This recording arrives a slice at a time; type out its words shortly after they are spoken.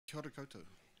Kia ora koutou.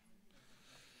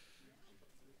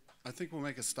 I think we'll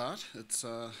make a start. It's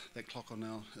that clock on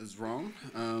now is wrong.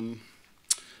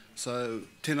 So,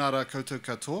 tēnā rā koutou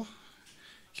katoa,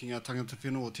 ki ngā tangata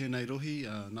whenua o tēnei rohi,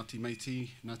 Ngāti Métis,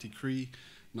 Ngāti Cree,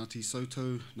 Ngāti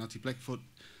Soto, Ngāti Blackfoot,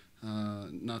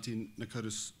 Ngāti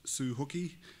Nakota Sioux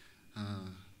hoki,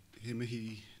 he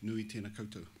mihi nui tēnā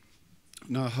koutou.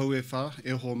 Nā hau e whā,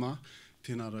 e hoa mā,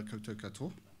 tēnā rā koutou katoa.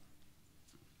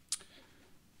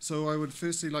 So I would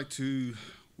firstly like to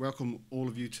welcome all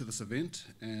of you to this event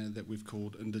that we've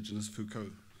called Indigenous Foucault.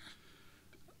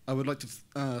 I would like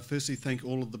to firstly thank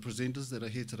all of the presenters that are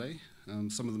here today.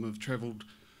 Some of them have travelled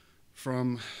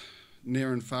from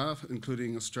near and far,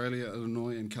 including Australia,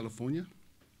 Illinois and California.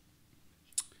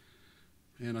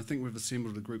 And I think we've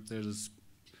assembled a group that is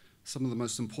some of the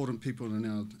most important people in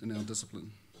our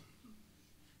discipline.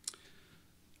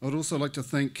 I would also like to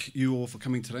thank you all for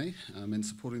coming today and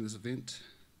supporting this event.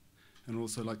 And I'd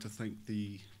also like to thank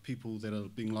the people that are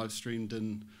being live streamed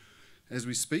in as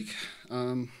we speak.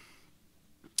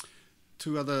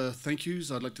 Two other thank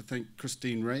yous. I'd like to thank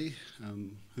Christine Ray,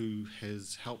 who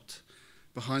has helped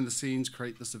behind the scenes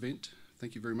create this event.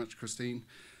 Thank you very much, Christine.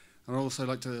 I'd also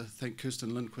like to thank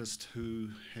Kirsten Lindquist, who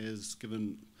has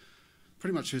given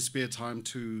pretty much her spare time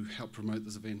to help promote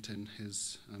this event and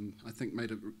has, I think,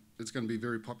 made it's going to be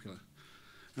very popular.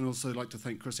 And also like to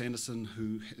thank Chris Anderson,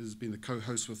 who has been the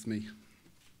co-host with me.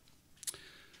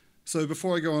 So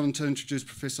before I go on to introduce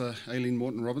Professor Aileen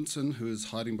Moreton-Robinson, who is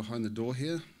hiding behind the door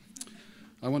here,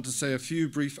 I want to say a few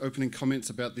brief opening comments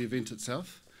about the event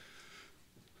itself.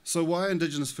 So why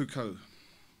Indigenous Foucault?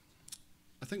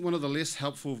 I think one of the less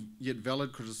helpful yet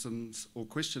valid criticisms or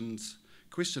questionings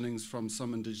from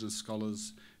some Indigenous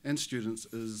scholars and students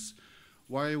is,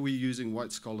 why are we using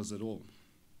white scholars at all?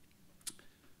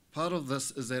 Part of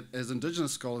this is that as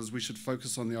Indigenous scholars, we should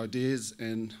focus on the ideas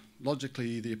and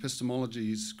logically the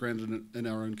epistemologies grounded in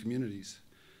our own communities,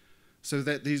 so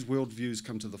that these worldviews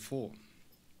come to the fore.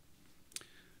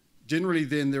 Generally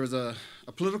then, there is a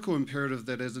political imperative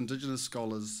that as Indigenous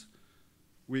scholars,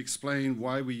 we explain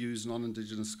why we use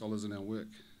non-Indigenous scholars in our work.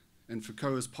 And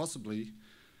Foucault is possibly,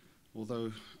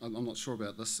 although I'm not sure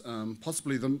about this,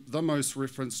 possibly the most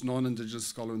referenced non-Indigenous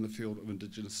scholar in the field of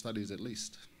Indigenous studies at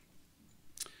least.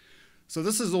 So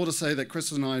this is all to say that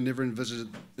Chris and I never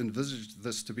envisaged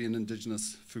this to be an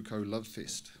Indigenous Foucault love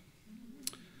fest.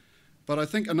 But I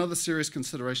think another serious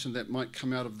consideration that might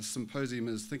come out of the symposium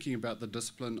is thinking about the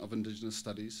discipline of Indigenous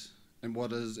studies and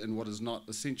what is not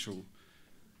essential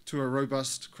to a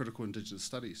robust critical Indigenous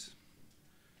studies.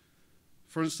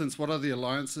 For instance, what are the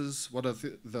alliances, what are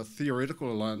the theoretical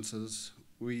alliances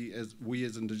we as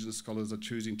Indigenous scholars are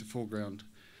choosing to foreground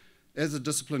as the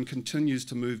discipline continues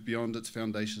to move beyond its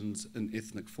foundations in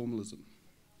ethnic formalism?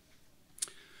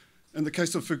 In the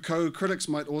case of Foucault, critics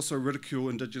might also ridicule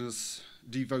Indigenous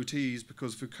devotees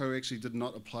because Foucault actually did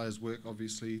not apply his work,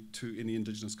 obviously, to any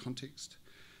Indigenous context.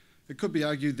 It could be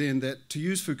argued then that to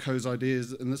use Foucault's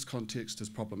ideas in this context is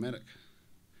problematic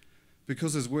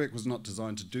because his work was not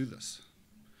designed to do this.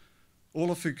 All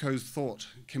of Foucault's thought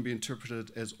can be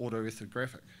interpreted as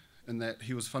autoethnographic in that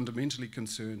he was fundamentally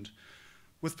concerned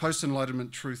with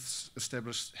post-Enlightenment truths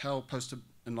how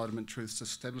post-Enlightenment truths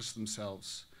established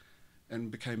themselves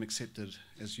and became accepted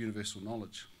as universal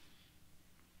knowledge.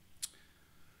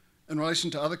 In relation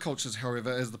to other cultures,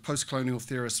 however, as the post-colonial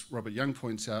theorist Robert Young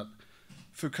points out,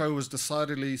 Foucault was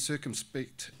decidedly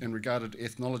circumspect and regarded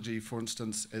ethnology, for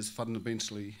instance, as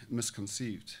fundamentally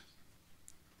misconceived.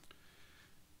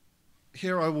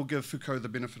 Here I will give Foucault the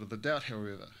benefit of the doubt,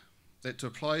 however, that to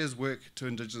apply his work to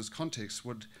Indigenous contexts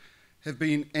would have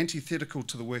been antithetical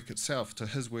to the work itself, to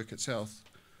his work itself,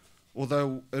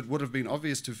 although it would have been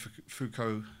obvious to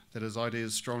Foucault that his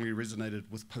ideas strongly resonated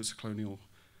with post-colonial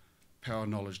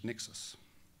power-knowledge nexus.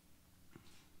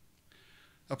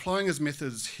 Applying his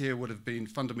methods here would have been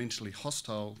fundamentally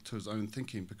hostile to his own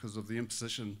thinking because of the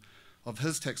imposition of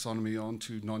his taxonomy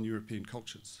onto non-European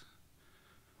cultures.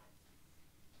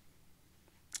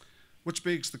 Which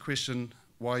begs the question,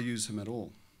 why use him at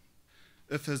all,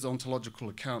 if his ontological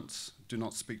accounts do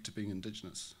not speak to being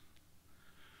Indigenous?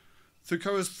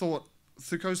 Foucault's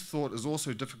thought is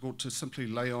also difficult to simply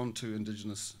lay on to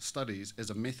Indigenous studies as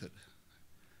a method,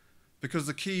 because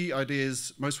the key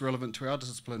ideas most relevant to our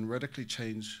discipline radically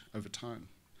change over time.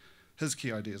 His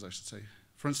key ideas, I should say.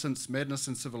 For instance, Madness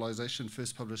and Civilization,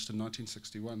 first published in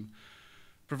 1961,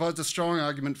 provides a strong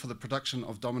argument for the production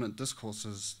of dominant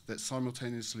discourses that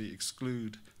simultaneously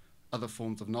exclude other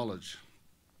forms of knowledge.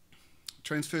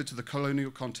 Transferred to the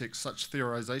colonial context, such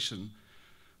theorization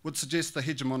would suggest the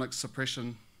hegemonic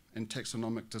suppression and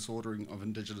taxonomic disordering of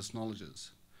Indigenous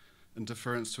knowledges, in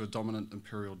deference to a dominant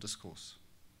imperial discourse.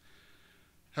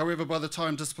 However, by the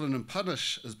time Discipline and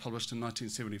Punish is published in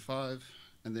 1975,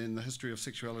 and then The History of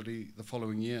Sexuality the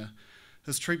following year,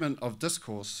 his treatment of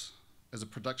discourse as a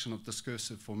production of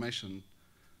discursive formations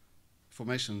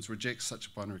rejects such a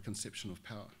binary conception of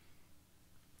power.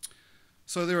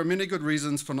 So there are many good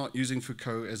reasons for not using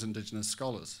Foucault as Indigenous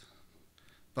scholars,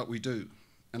 but we do.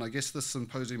 And I guess this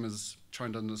symposium is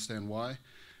trying to understand why,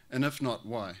 and if not,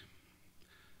 why.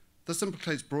 This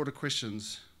implicates broader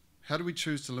questions. How do we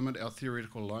choose to limit our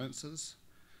theoretical alliances?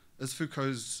 Is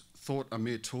Foucault's thought a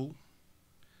mere tool?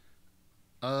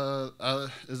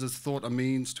 Is his thought a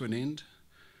means to an end?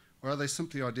 Or are they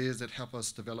simply ideas that help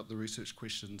us develop the research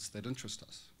questions that interest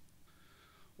us?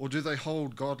 Or do they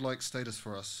hold godlike status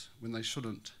for us when they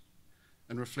shouldn't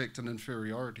and reflect an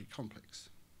inferiority complex?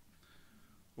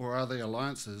 Or are they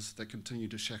alliances that continue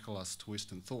to shackle us to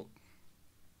Western thought?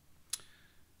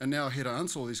 And now here to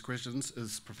answer all these questions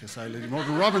is Professor Aileen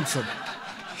Moreton-Robinson.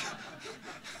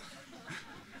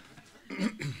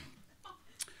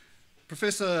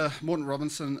 Professor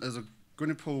Moreton-Robinson is a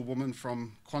Gwenipul woman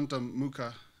from Quantum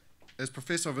Muka. As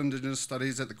Professor of Indigenous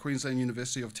Studies at the Queensland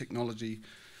University of Technology,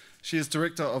 she is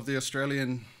Director of the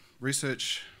Australian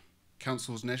Research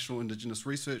Council's National Indigenous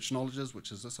Research Knowledges,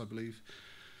 which is this, I believe.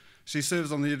 She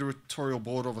serves on the editorial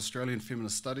board of Australian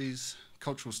Feminist Studies,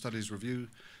 Cultural Studies Review,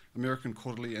 American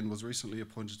Quarterly, and was recently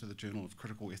appointed to the Journal of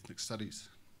Critical Ethnic Studies.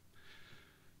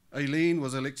 Aileen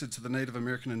was elected to the Native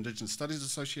American Indigenous Studies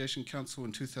Association Council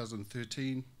in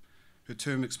 2013. Her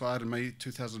term expired in May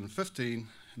 2015,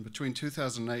 and between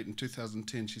 2008 and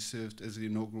 2010 she served as the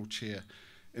inaugural chair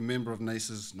and member of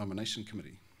NACE's nomination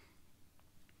committee.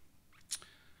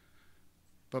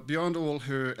 But beyond all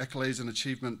her accolades and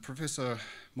achievement, Professor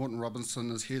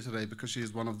Moreton-Robinson is here today because she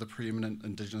is one of the preeminent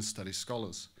Indigenous studies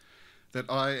scholars that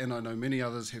I, and I know many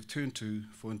others, have turned to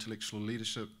for intellectual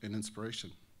leadership and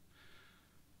inspiration.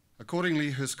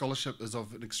 Accordingly, her scholarship is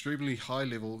of an extremely high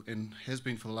level and has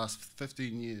been for the last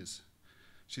 15 years.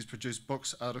 She's produced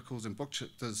books, articles, and book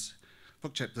chapters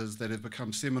that have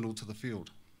become seminal to the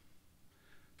field,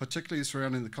 particularly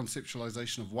surrounding the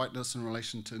conceptualization of whiteness in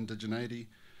relation to indigeneity,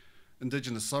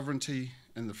 Indigenous sovereignty,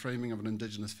 and the framing of an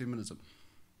Indigenous feminism.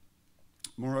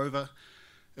 Moreover,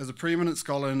 as a preeminent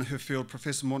scholar in her field,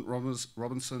 Professor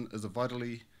Moreton-Robinson is a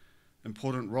vitally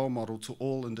important role model to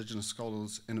all Indigenous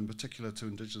scholars, and in particular to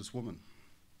Indigenous women.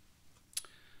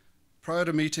 Prior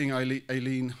to meeting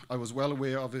Aileen, I was well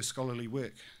aware of her scholarly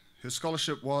work. Her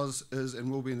scholarship was, is, and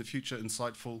will be in the future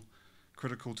insightful,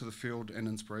 critical to the field, and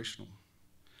inspirational.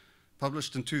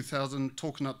 Published in 2000,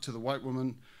 Talking Up to the White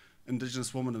Woman,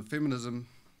 Indigenous Woman and Feminism,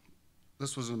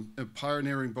 this was a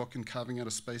pioneering book in carving out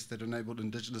a space that enabled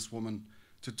Indigenous women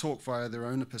to talk via their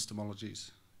own epistemologies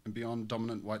and beyond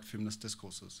dominant white feminist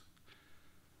discourses.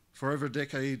 For over a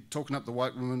decade, Talking Up the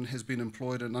White Woman has been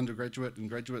employed in undergraduate and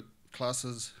graduate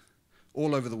classes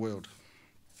all over the world.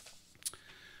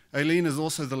 Aileen is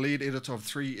also the lead editor of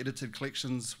 3 edited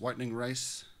collections: Whitening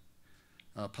Race,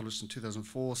 published in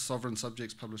 2004, Sovereign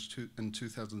Subjects, published in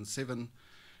 2007,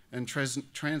 and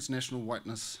Transnational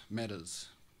Whiteness Matters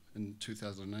in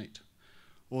 2008.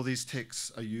 All these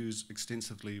texts are used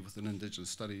extensively within Indigenous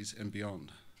studies and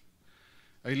beyond.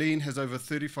 Aileen has over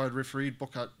 35 refereed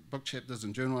book chapters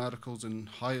and journal articles in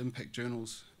high-impact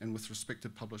journals and with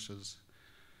respected publishers.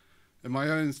 In my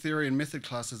own theory and method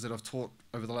classes that I've taught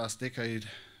over the last decade,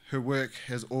 her work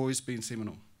has always been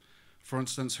seminal. For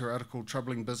instance, her article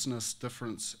Troubling Business,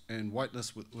 Difference and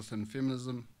Whiteness Within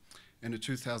Feminism, and her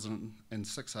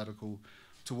 2006 article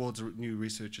Towards a New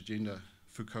Research Agenda,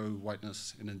 Foucault,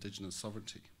 Whiteness and Indigenous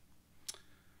Sovereignty.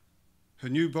 Her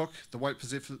new book, The White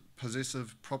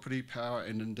Possessive Property, Power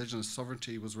and Indigenous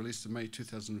Sovereignty, was released in May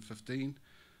 2015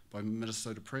 by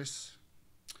Minnesota Press.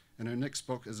 And her next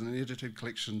book is an edited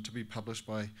collection to be published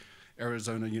by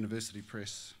Arizona University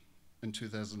Press in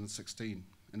 2016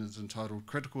 and is entitled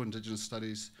Critical Indigenous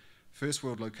Studies, First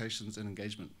World Locations and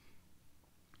Engagement.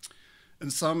 In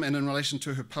sum, and in relation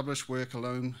to her published work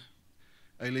alone,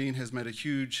 Aileen has made a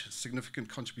huge, significant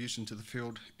contribution to the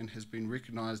field and has been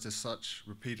recognized as such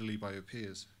repeatedly by her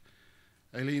peers.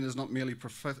 Aileen is not merely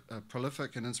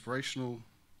prolific and inspirational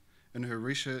in her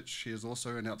research, she is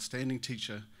also an outstanding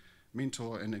teacher,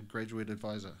 mentor, and a graduate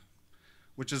advisor,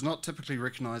 which is not typically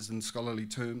recognized in scholarly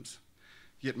terms,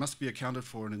 yet must be accounted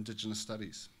for in Indigenous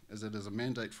studies, as it is a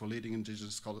mandate for leading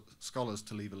Indigenous scholars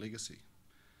to leave a legacy.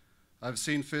 I've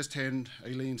seen firsthand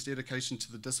Aileen's dedication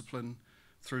to the discipline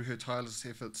through her tireless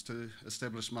efforts to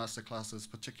establish masterclasses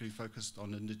particularly focused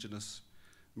on Indigenous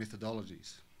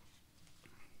methodologies.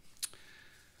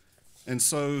 And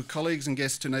so, colleagues and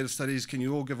guests to Native Studies, can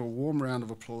you all give a warm round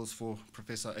of applause for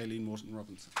Professor Aileen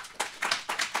Moreton-Robinson?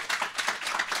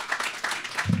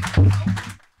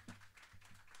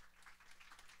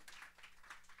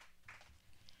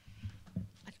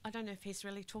 I don't know if he's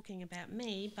really talking about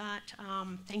me, but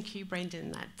thank you,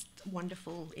 Brendan. That's a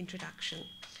wonderful introduction.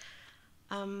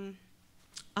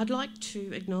 I'd like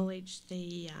to acknowledge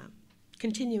the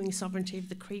continuing sovereignty of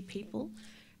the Cree people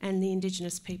and the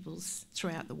Indigenous peoples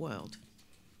throughout the world.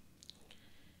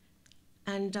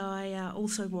 And I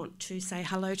also want to say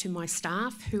hello to my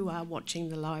staff who are watching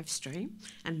the live stream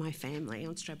and my family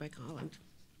on Stradbroke Island.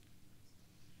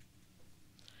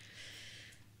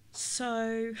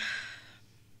 So,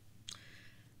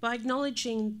 by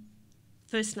acknowledging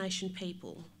First Nation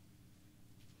people,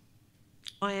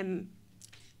 I am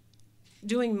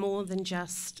doing more than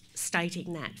just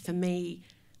stating that. For me,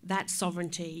 that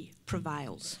sovereignty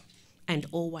prevails and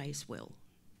always will.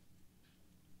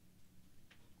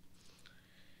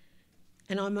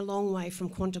 And I'm a long way from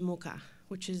Quandamooka,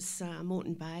 which is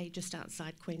Moreton Bay, just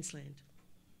outside Queensland.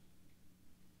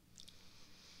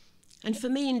 And for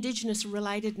me, Indigenous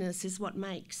relatedness is what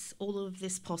makes all of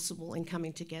this possible in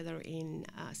coming together in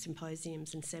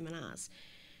symposiums and seminars.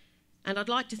 And I'd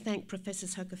like to thank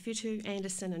Professors Hokafitu,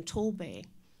 Anderson and Tallbear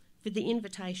for the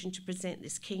invitation to present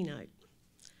this keynote,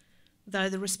 though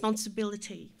the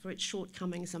responsibility for its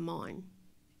shortcomings are mine.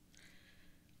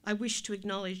 I wish to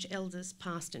acknowledge elders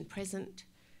past and present,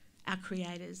 our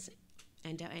creators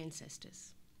and our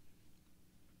ancestors.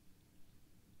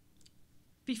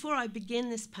 Before I begin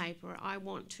this paper, I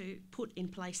want to put in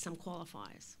place some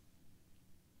qualifiers.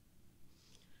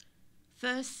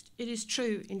 First, it is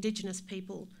true Indigenous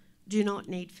people do not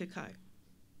need Foucault.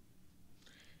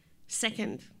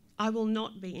 Second, I will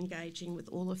not be engaging with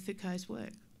all of Foucault's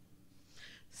work.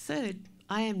 Third,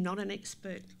 I am not an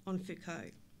expert on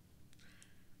Foucault.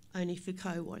 Only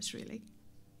Foucault was, really.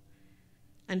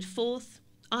 And fourth,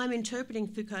 I'm interpreting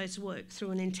Foucault's work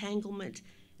through an entanglement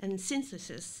and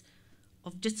synthesis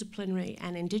of disciplinary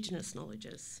and Indigenous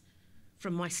knowledges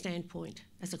from my standpoint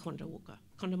as a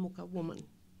Quandamooka woman.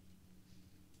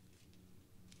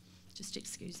 Just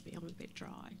excuse me, I'm a bit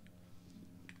dry.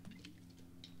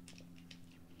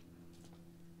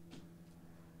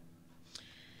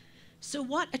 So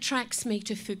what attracts me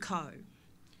to Foucault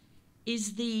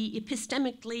is the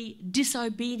epistemically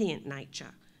disobedient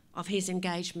nature of his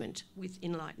engagement with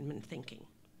Enlightenment thinking.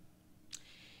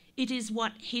 It is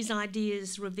what his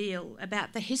ideas reveal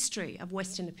about the history of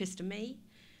Western episteme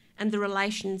and the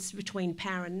relations between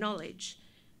power and knowledge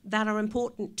that are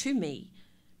important to me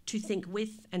to think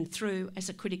with and through as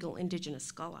a critical Indigenous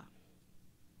scholar.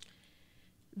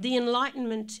 The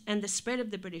Enlightenment and the spread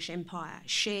of the British Empire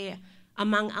share,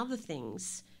 among other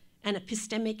things, an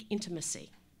epistemic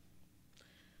intimacy.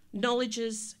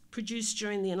 Knowledges produced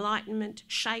during the Enlightenment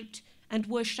shaped and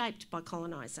were shaped by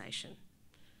colonisation.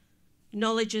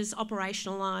 Knowledges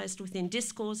operationalised within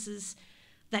discourses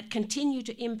that continue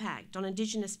to impact on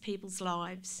Indigenous people's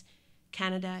lives,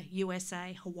 Canada,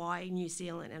 USA, Hawaii, New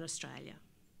Zealand and Australia.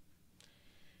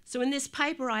 So in this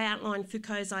paper I outline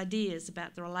Foucault's ideas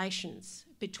about the relations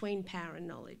between power and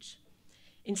knowledge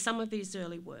in some of his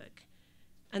early work,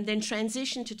 and then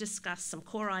transition to discuss some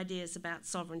core ideas about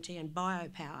sovereignty and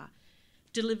biopower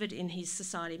delivered in his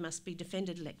Society Must Be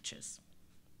Defended lectures.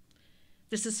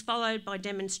 This is followed by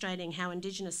demonstrating how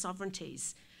Indigenous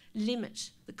sovereignties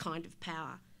limit the kind of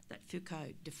power that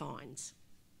Foucault defines.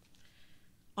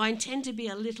 I intend to be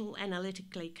a little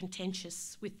analytically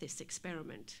contentious with this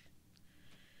experiment.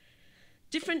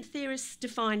 Different theorists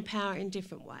define power in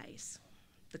different ways.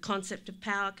 The concept of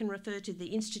power can refer to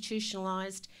the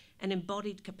institutionalised and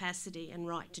embodied capacity and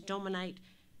right to dominate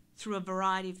through a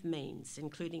variety of means,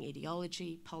 including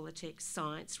ideology, politics,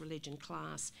 science, religion,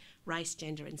 class, race,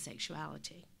 gender and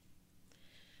sexuality.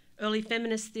 Early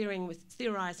feminist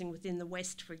theorising within the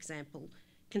West, for example,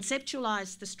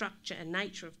 conceptualised the structure and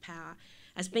nature of power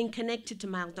as being connected to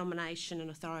male domination and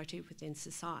authority within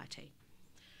society.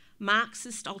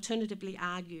 Marxists alternatively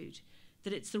argued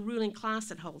that it's the ruling class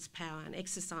that holds power and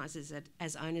exercises it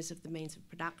as owners of the means of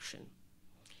production.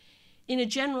 In a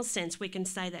general sense, we can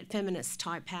say that feminists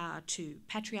tie power to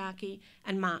patriarchy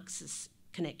and Marxists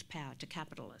connect power to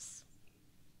capitalists.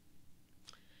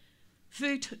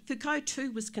 Foucault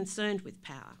too was concerned with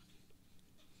power,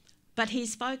 but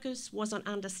his focus was on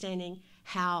understanding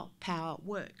how power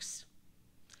works,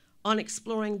 on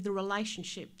exploring the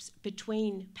relationships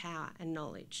between power and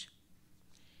knowledge.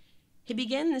 He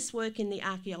began this work in the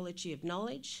archaeology of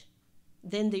knowledge,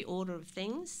 then the order of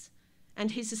things,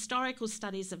 and his historical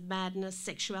studies of madness,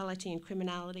 sexuality and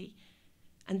criminality,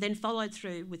 and then followed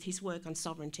through with his work on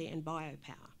sovereignty and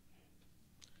biopower.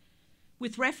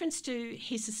 With reference to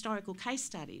his historical case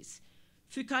studies,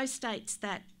 Foucault states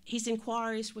that his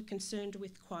inquiries were concerned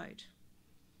with, quote,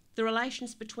 the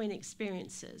relations between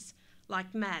experiences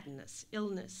like madness,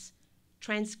 illness,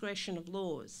 transgression of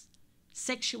laws,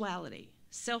 sexuality,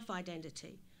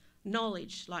 self-identity,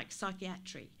 knowledge like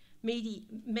psychiatry,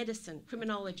 medicine,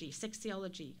 criminology,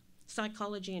 sexology,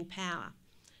 psychology and power,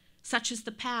 such as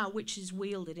the power which is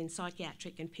wielded in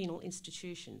psychiatric and penal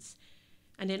institutions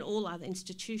and in all other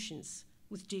institutions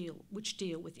which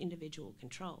deal with individual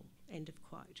control, end of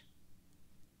quote.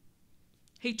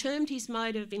 He termed his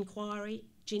mode of inquiry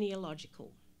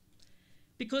genealogical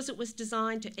because it was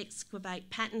designed to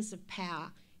excavate patterns of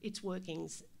power, its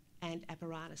workings and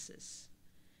apparatuses.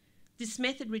 This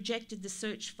method rejected the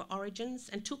search for origins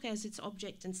and took as its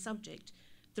object and subject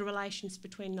the relations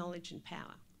between knowledge and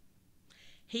power.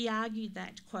 He argued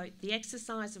that, quote, the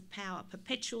exercise of power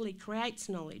perpetually creates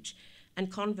knowledge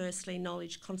and conversely,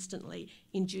 knowledge constantly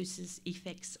induces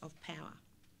effects of power.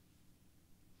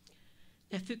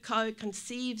 Now, Foucault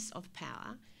conceives of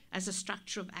power as a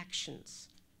structure of actions,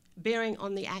 bearing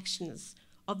on the actions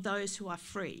of those who are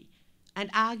free, and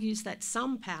argues that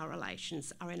some power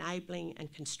relations are enabling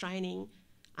and constraining,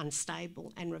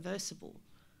 unstable and reversible,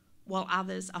 while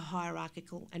others are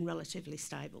hierarchical and relatively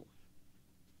stable.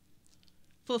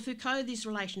 For Foucault, these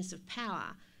relations of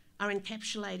power are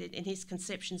encapsulated in his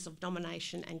conceptions of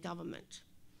domination and government.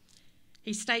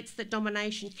 He states that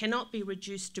domination cannot be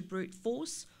reduced to brute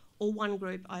force or one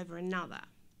group over another.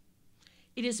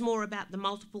 It is more about the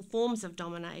multiple forms of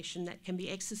domination that can be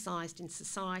exercised in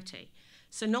society,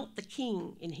 so not the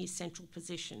king in his central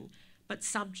position, but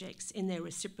subjects in their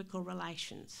reciprocal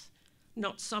relations,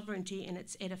 not sovereignty in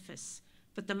its edifice,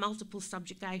 but the multiple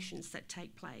subjugations that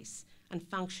take place and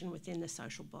function within the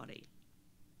social body.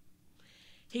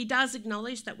 He does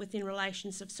acknowledge that within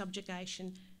relations of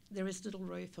subjugation, there is little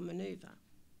room for manoeuvre.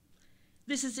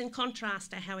 This is in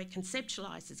contrast to how he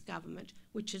conceptualises government,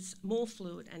 which is more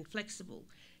fluid and flexible,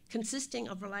 consisting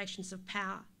of relations of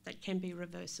power that can be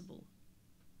reversible.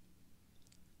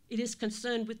 It is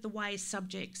concerned with the ways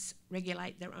subjects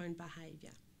regulate their own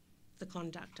behaviour, the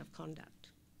conduct of conduct.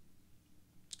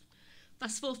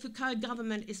 Thus, for Foucault,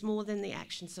 government is more than the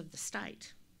actions of the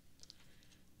state.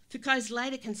 Foucault's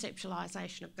later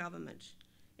conceptualisation of government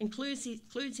includes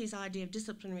his idea of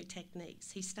disciplinary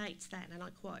techniques. He states that, and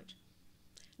I quote,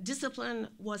 discipline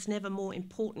was never more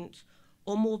important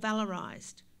or more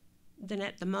valorised than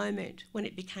at the moment when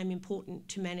it became important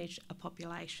to manage a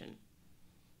population.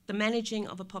 The managing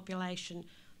of a population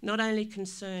not only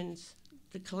concerns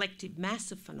the collective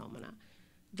mass of phenomena,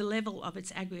 the level of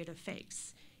its aggregate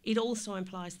effects, it also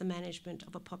implies the management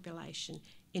of a population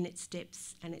in its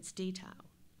depths and its detail.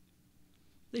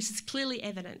 This is clearly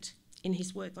evident in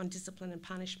his work on discipline and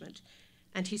punishment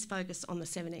and his focus on the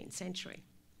 17th century.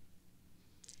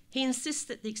 He insists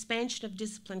that the expansion of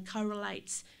discipline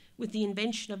correlates with the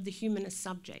invention of the humanist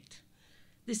subject.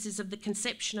 This is of the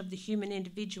conception of the human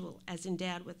individual as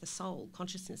endowed with a soul,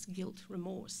 consciousness, guilt,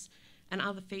 remorse, and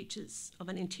other features of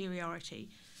an interiority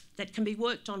that can be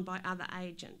worked on by other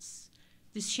agents.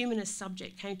 This humanist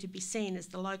subject came to be seen as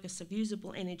the locus of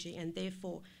usable energy and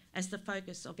therefore as the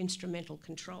focus of instrumental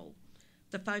control,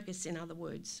 the focus, in other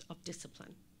words, of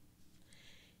discipline.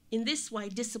 In this way,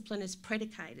 discipline is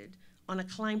predicated on a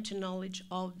claim to knowledge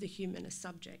of the humanist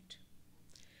subject.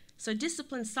 So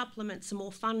discipline supplements a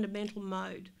more fundamental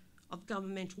mode of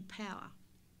governmental power,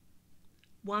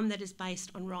 one that is based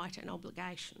on right and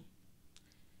obligation.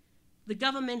 The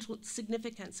governmental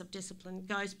significance of discipline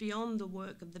goes beyond the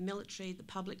work of the military, the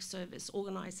public service,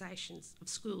 organisations of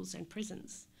schools and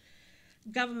prisons.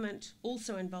 Government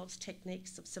also involves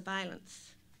techniques of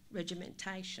surveillance,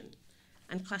 regimentation,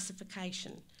 and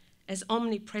classification as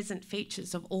omnipresent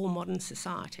features of all modern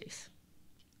societies.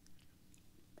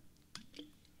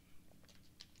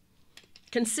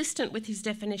 Consistent with his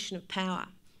definition of power,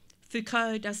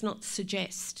 Foucault does not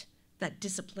suggest that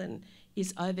discipline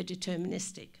is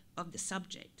over-deterministic of the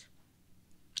subject,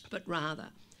 but rather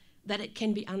that it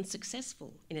can be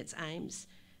unsuccessful in its aims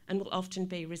and will often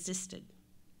be resisted.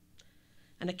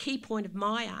 And a key point of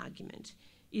my argument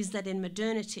is that in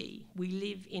modernity we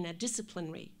live in a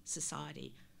disciplinary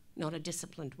society, not a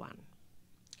disciplined one.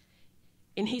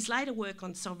 In his later work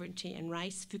on sovereignty and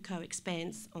race, Foucault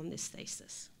expands on this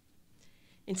thesis.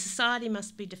 In society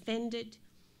must be defended.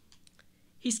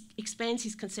 He expands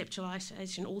his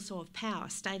conceptualisation also of power,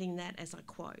 stating that, as I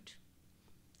quote,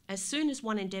 as soon as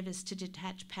one endeavours to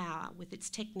detach power with its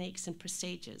techniques and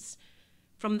procedures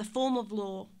from the form of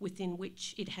law within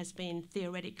which it has been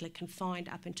theoretically confined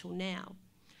up until now,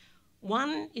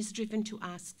 One is driven to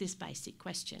ask this basic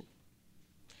question: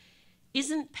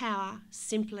 isn't power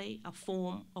simply a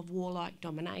form of warlike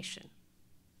domination?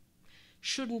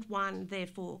 Shouldn't one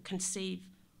therefore conceive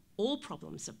all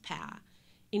problems of power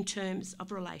in terms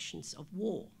of relations of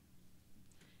war?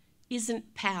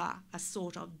 Isn't power a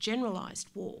sort of generalised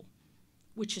war,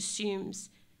 which assumes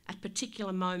at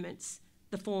particular moments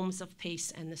the forms of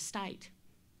peace and the state?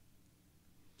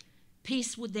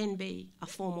 Peace would then be a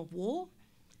form of war,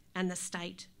 and the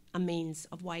state a means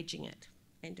of waging it."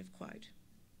 End of quote.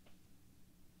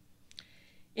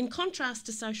 In contrast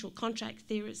to social contract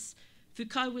theorists,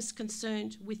 Foucault was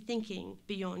concerned with thinking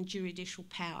beyond juridical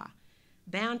power,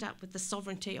 bound up with the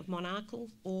sovereignty of monarchical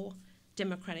or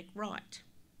democratic right.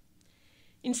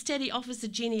 Instead, he offers a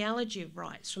genealogy of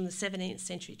rights from the 17th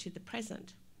century to the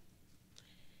present.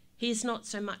 He is not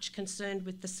so much concerned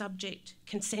with the subject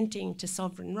consenting to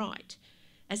sovereign right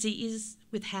as he is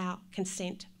with how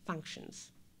consent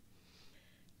functions.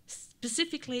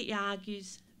 Specifically, he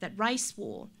argues that race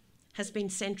war has been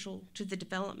central to the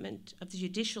development of the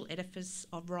judicial edifice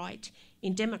of right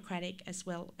in democratic as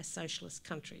well as socialist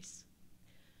countries.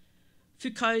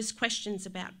 Foucault's questions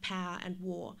about power and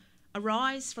war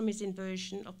arise from his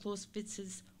inversion of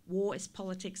Clausewitz's war is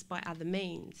politics by other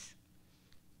means.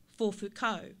 For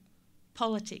Foucault,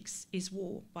 politics is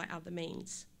war by other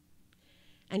means.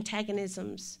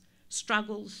 Antagonisms,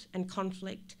 struggles and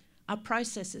conflict are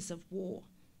processes of war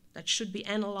that should be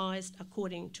analysed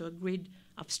according to a grid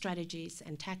of strategies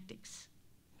and tactics.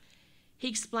 He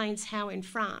explains how in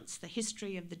France the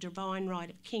history of the divine right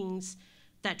of kings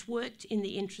that worked in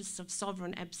the interests of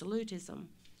sovereign absolutism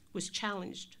was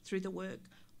challenged through the work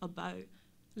of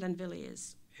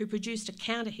Beaulanvilliers, who produced a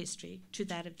counter-history to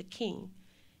that of the king,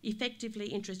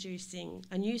 effectively introducing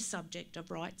a new subject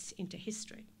of rights into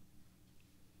history.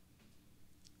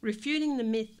 Refuting the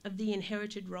myth of the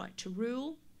inherited right to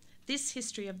rule, this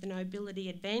history of the nobility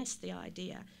advanced the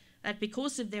idea that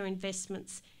because of their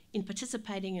investments in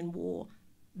participating in war,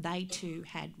 they too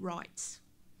had rights.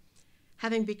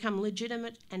 Having become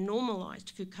legitimate and normalised,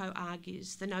 Foucault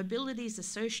argues the nobility's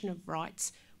assertion of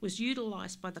rights was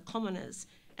utilised by the commoners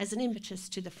as an impetus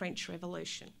to the French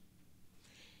Revolution.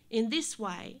 In this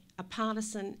way, a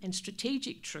partisan and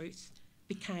strategic truth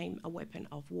became a weapon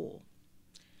of war.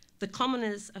 The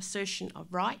commoners' assertion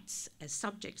of rights as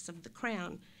subjects of the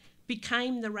crown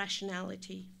became the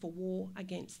rationality for war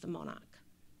against the monarch.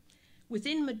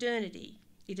 Within modernity,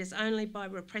 it is only by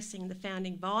repressing the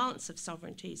founding violence of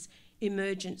sovereignty's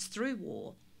emergence through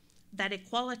war that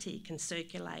equality can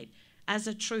circulate as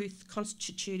a truth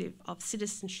constitutive of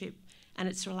citizenship and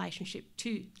its relationship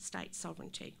to state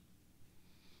sovereignty.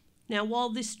 Now, while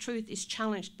this truth is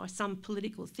challenged by some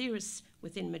political theorists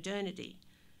within modernity,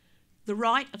 the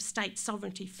right of state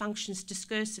sovereignty functions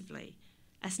discursively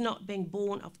as not being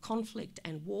born of conflict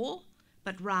and war,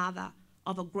 but rather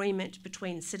of agreement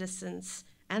between citizens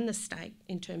and the state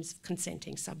in terms of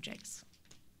consenting subjects.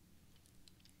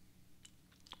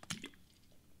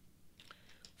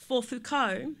 For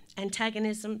Foucault,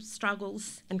 antagonism,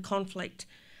 struggles and conflict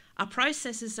are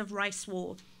processes of race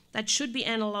war that should be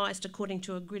analysed according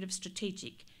to a grid of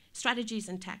strategies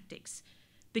and tactics,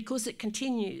 because it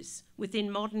continues within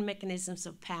modern mechanisms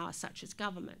of power such as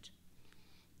government.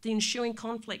 The ensuing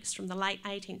conflicts from the late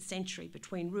 18th century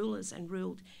between rulers and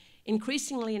ruled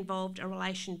increasingly involved a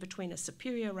relation between a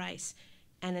superior race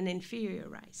and an inferior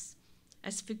race.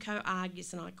 As Foucault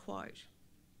argues, and I quote,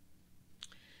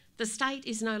 "The state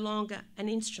is no longer an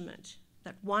instrument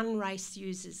that one race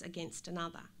uses against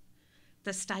another.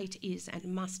 The state is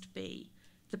and must be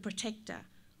the protector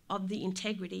of the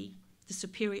integrity, the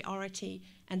superiority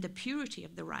and the purity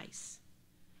of the race.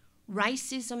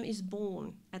 Racism is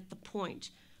born at the point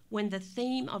when the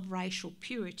theme of racial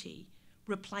purity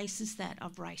replaces that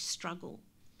of race struggle,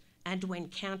 and when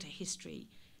counter-history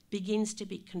begins to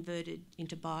be converted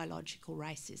into biological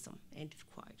racism." End of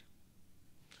quote.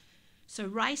 So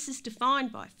race is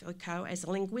defined by Foucault as a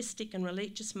linguistic and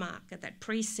religious marker that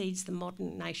precedes the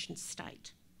modern nation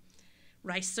state.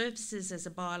 Race surfaces as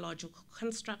a biological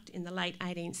construct in the late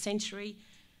 18th century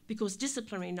because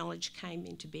disciplinary knowledge came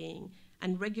into being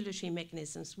and regulatory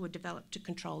mechanisms were developed to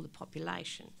control the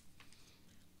population.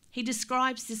 He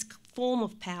describes this form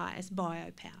of power as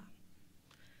biopower,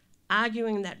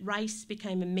 arguing that race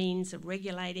became a means of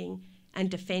regulating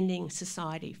and defending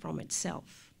society from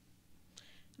itself.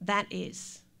 That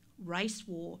is, race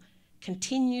war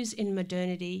continues in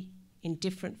modernity in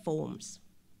different forms.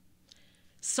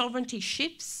 Sovereignty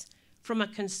shifts from a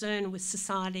concern with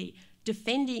society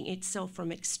defending itself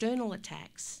from external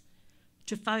attacks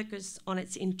to focus on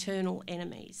its internal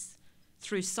enemies,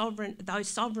 though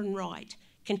sovereign right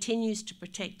continues to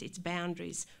protect its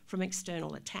boundaries from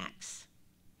external attacks.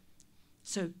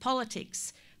 So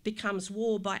politics becomes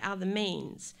war by other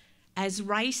means, as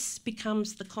race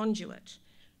becomes the conduit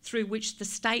through which the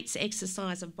state's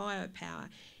exercise of biopower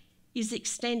is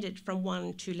extended from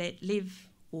one to let live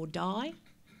or die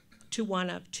to one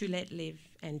of to let live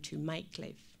and to make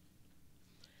live.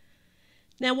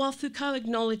 Now, while Foucault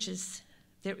acknowledges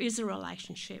there is a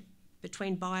relationship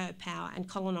between biopower and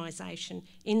colonisation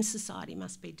in society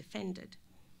must be defended,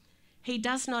 he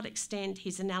does not extend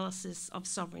his analysis of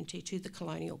sovereignty to the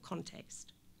colonial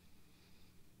context.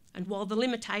 And while the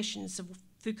limitations of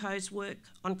Foucault's work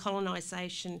on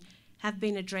colonisation have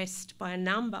been addressed by a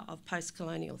number of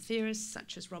post-colonial theorists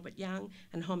such as Robert Young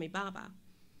and Homi Bhabha,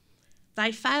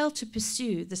 they fail to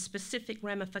pursue the specific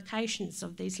ramifications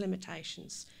of these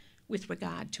limitations with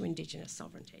regard to Indigenous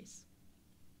sovereignties.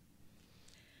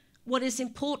 What is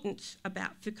important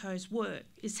about Foucault's work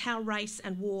is how race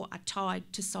and war are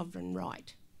tied to sovereign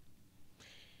right.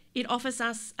 It offers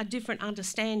us a different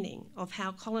understanding of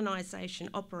how colonisation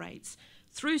operates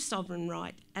through sovereign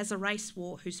right as a race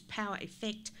war whose power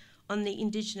effect on the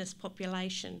Indigenous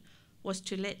population was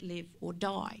to let live or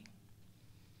die.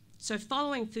 So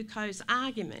following Foucault's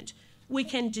argument, we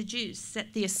can deduce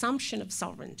that the assumption of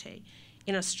sovereignty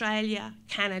in Australia,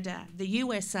 Canada, the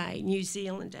USA, New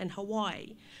Zealand and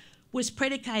Hawaii was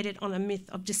predicated on a myth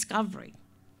of discovery,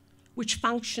 which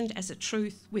functioned as a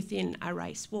truth within a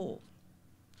race war.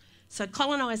 So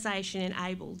colonisation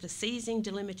enabled the seizing,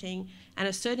 delimiting and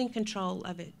asserting control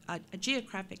of a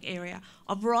geographic area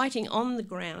of writing on the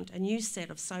ground a new set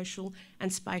of social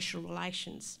and spatial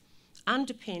relations,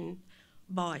 underpinned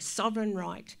by sovereign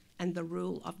right and the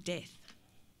rule of death.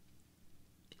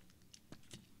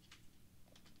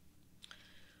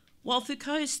 While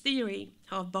Foucault's theory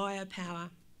of biopower,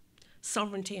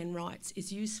 sovereignty and rights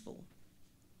is useful,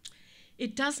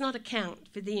 it does not account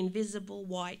for the invisible,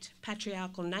 white,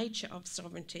 patriarchal nature of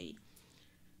sovereignty,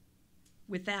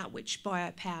 without which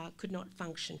biopower could not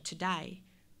function today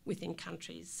within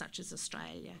countries such as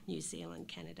Australia, New Zealand,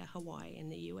 Canada, Hawaii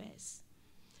and the US.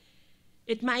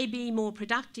 It may be more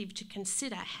productive to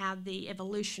consider how the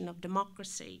evolution of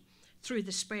democracy through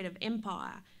the spread of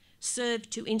empire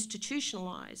served to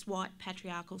institutionalise white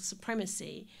patriarchal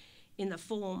supremacy in the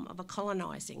form of a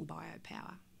colonising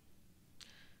biopower.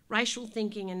 Racial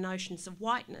thinking and notions of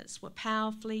whiteness were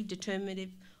powerfully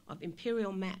determinative of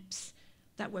imperial maps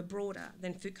that were broader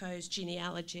than Foucault's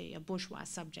genealogy of bourgeois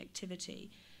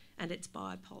subjectivity and its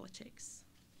biopolitics.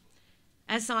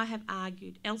 As I have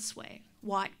argued elsewhere,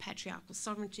 white patriarchal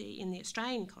sovereignty in the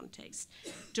Australian context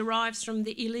derives from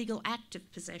the illegal act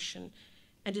of possession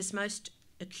and is most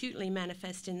acutely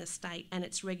manifest in the state and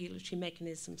its regulatory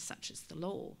mechanisms such as the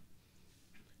law.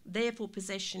 Therefore,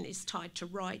 possession is tied to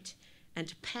right and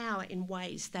to power in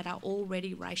ways that are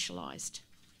already racialised.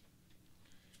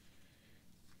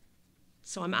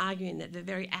 So I'm arguing that the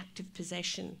very act of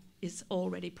possession is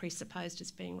already presupposed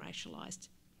as being racialised.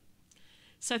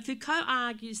 So Foucault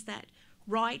argues that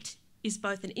right is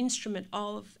both an instrument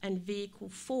of and vehicle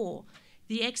for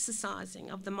the exercising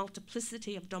of the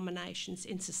multiplicity of dominations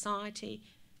in society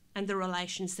and the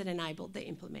relations that enable their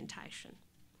implementation.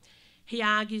 He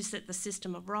argues that the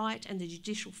system of right and the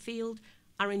judicial field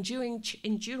are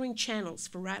enduring channels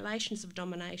for relations of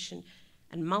domination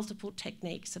and multiple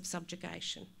techniques of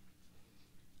subjugation.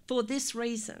 For this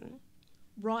reason,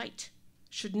 right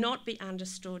should not be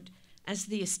understood as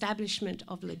the establishment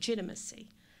of legitimacy,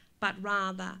 but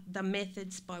rather the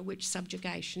methods by which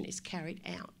subjugation is carried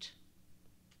out.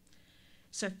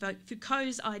 So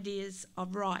Foucault's ideas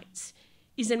of rights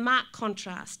is in marked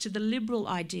contrast to the liberal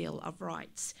ideal of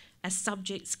rights as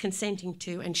subjects consenting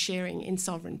to and sharing in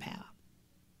sovereign power.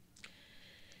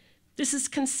 This is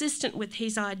consistent with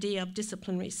his idea of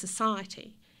disciplinary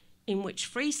society, in which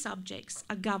free subjects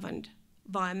are governed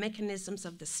via mechanisms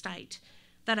of the state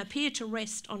that appear to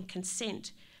rest on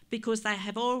consent because they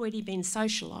have already been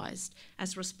socialised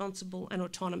as responsible and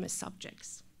autonomous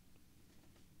subjects.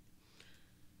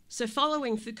 So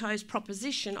following Foucault's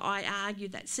proposition, I argue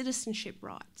that citizenship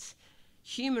rights,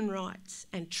 human rights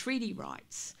and treaty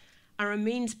rights are a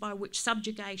means by which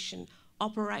subjugation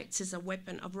operates as a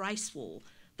weapon of race war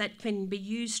that can be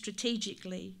used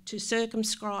strategically to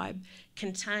circumscribe,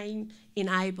 contain,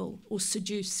 enable or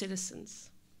seduce citizens.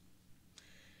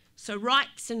 So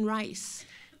rights and race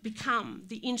become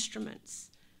the instruments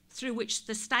through which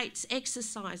the state's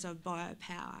exercise of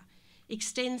biopower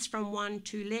extends from one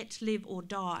to let live or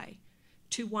die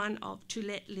to one of to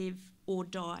let live or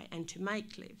die and to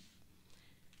make live.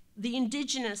 The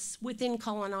Indigenous within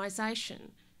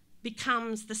colonisation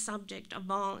becomes the subject of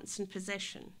violence and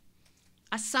possession,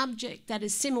 a subject that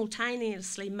is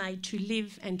simultaneously made to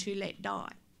live and to let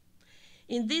die.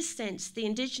 In this sense, the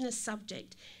Indigenous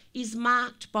subject is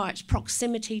marked by its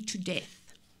proximity to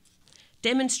death,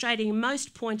 demonstrating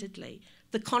most pointedly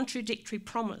the contradictory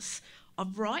promise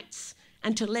of rights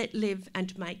and to let live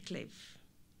and make live.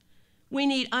 We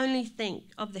need only think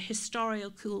of the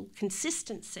historical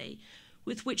consistency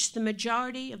with which the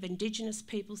majority of Indigenous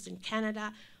peoples in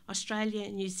Canada, Australia,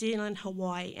 New Zealand,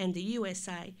 Hawaii and the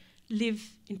USA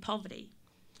live in poverty,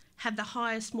 have the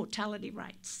highest mortality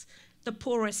rates, the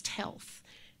poorest health,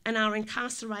 and are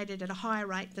incarcerated at a higher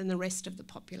rate than the rest of the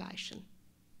population.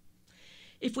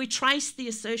 If we trace the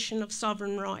assertion of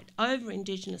sovereign right over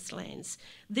Indigenous lands,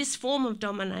 this form of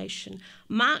domination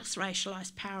marks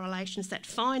racialised power relations that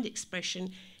find expression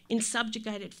in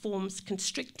subjugated forms,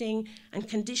 constricting and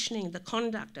conditioning the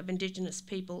conduct of Indigenous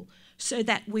people so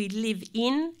that we live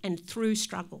in and through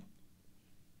struggle.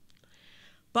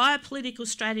 Biopolitical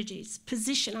strategies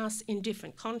position us in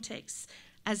different contexts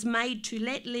as made to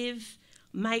let live,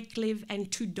 make live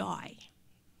and to die.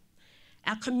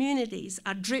 Our communities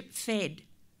are drip-fed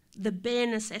the bare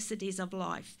necessities of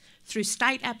life through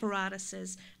state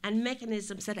apparatuses and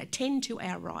mechanisms that attend to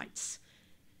our rights.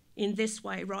 In this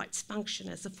way, rights function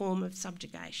as a form of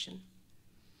subjugation.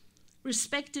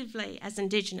 Respectively, as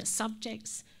Indigenous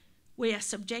subjects, we are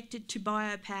subjected to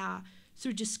biopower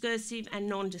through discursive and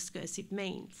non-discursive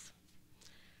means.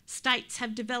 States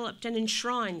have developed and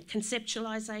enshrined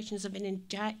conceptualisations of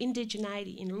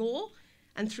indigeneity in law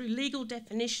and through legal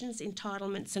definitions,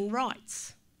 entitlements and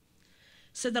rights.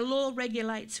 So the law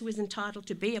regulates who is entitled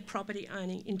to be a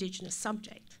property-owning Indigenous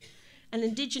subject, and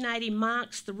indigeneity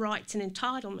marks the rights and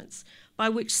entitlements by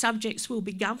which subjects will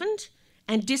be governed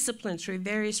and disciplined through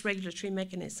various regulatory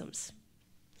mechanisms.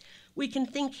 We can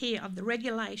think here of the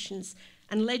regulations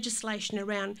and legislation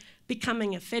around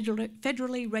becoming a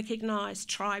federally recognised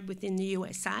tribe within the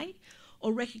USA,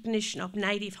 or recognition of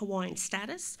native Hawaiian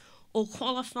status, or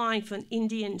qualifying for an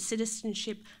Indian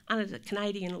citizenship under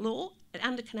Canadian law,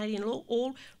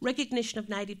 or recognition of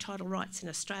native title rights in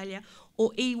Australia,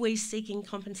 or iwi seeking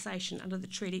compensation under the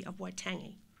Treaty of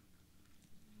Waitangi.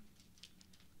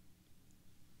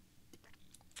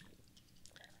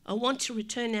 I want to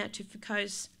return now to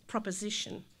Foucault's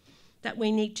proposition that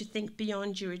we need to think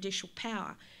beyond juridical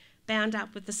power, bound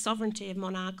up with the sovereignty of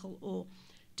monarchical or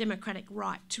democratic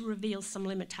right, to reveal some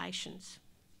limitations.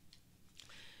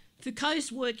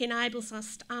 Foucault's work enables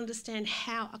us to understand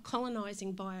how a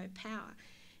colonising biopower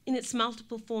in its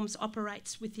multiple forms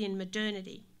operates within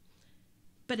modernity,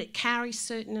 but it carries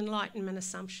certain Enlightenment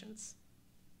assumptions.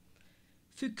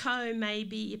 Foucault may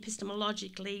be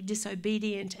epistemologically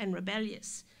disobedient and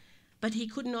rebellious, but he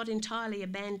could not entirely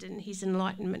abandon his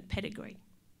Enlightenment pedigree.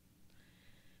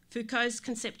 Foucault's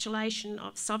conceptualization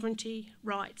of sovereignty,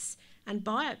 rights, and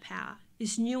biopower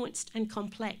is nuanced and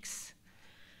complex,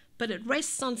 but it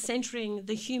rests on centering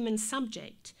the human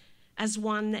subject as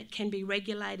one that can be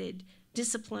regulated,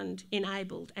 disciplined,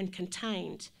 enabled, and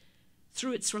contained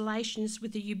through its relations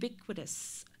with the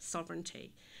ubiquitous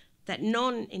sovereignty that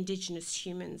non-Indigenous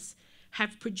humans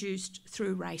have produced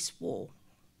through race war.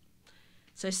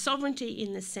 So sovereignty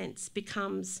in this sense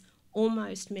becomes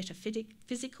almost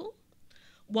metaphysical,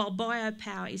 while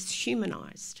biopower is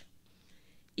humanised.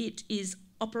 It is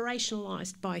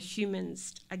operationalised by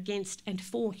humans against and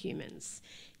for humans.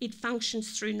 It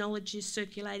functions through knowledge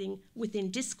circulating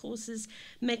within discourses,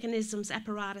 mechanisms,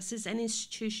 apparatuses and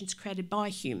institutions created by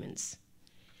humans.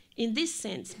 In this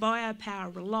sense,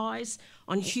 biopower relies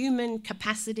on human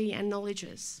capacity and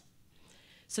knowledges.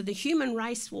 So the human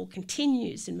race war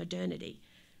continues in modernity,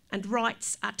 and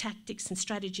rights are tactics and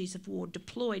strategies of war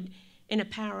deployed in a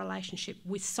power relationship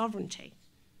with sovereignty.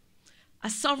 A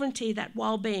sovereignty that,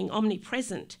 while being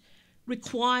omnipresent,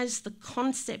 requires the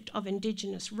concept of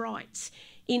Indigenous rights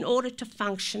in order to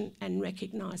function and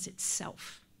recognise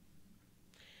itself.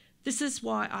 This is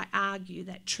why I argue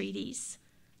that treaties,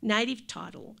 native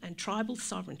title and tribal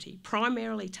sovereignty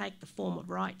primarily take the form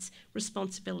of rights,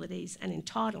 responsibilities and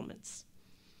entitlements.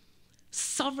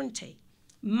 Sovereignty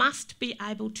must be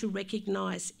able to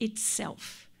recognise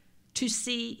itself, to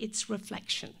see its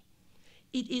reflection.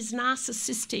 It is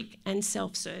narcissistic and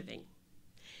self-serving.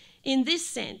 In this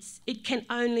sense, it can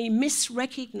only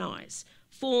misrecognise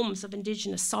forms of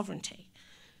Indigenous sovereignty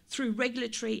through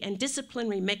regulatory and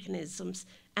disciplinary mechanisms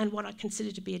and what I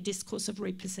consider to be a discourse of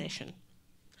repossession.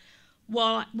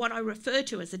 While what I refer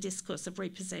to as a discourse of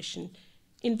repossession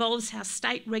involves how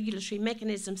state regulatory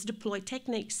mechanisms deploy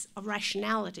techniques of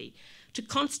rationality to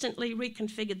constantly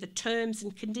reconfigure the terms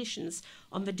and conditions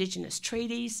of Indigenous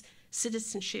treaties,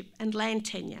 citizenship and land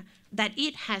tenure that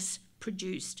it has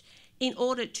produced in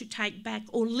order to take back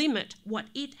or limit what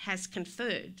it has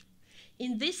conferred.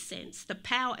 In this sense, the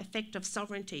power effect of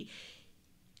sovereignty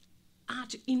are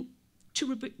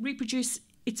to reproduce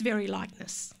its very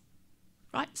likeness,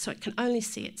 right? So it can only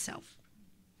see itself.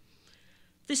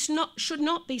 This should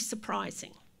not be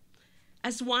surprising,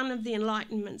 as one of the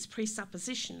Enlightenment's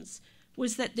presuppositions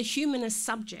was that the humanist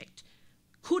subject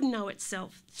could know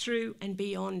itself through and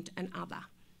beyond an other.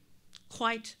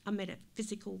 Quite a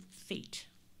metaphysical feat.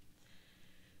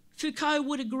 Foucault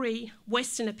would agree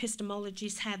Western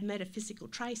epistemologies have metaphysical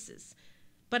traces,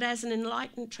 but as an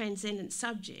enlightened transcendent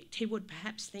subject, he would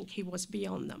perhaps think he was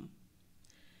beyond them.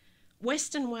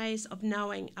 Western ways of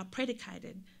knowing are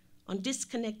predicated on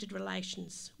disconnected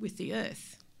relations with the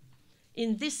earth.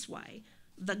 In this way,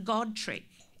 the God trick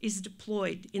is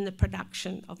deployed in the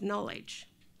production of knowledge.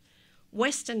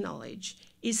 Western knowledge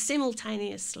is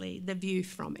simultaneously the view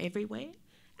from everywhere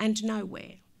and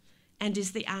nowhere, and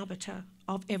is the arbiter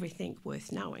of everything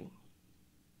worth knowing.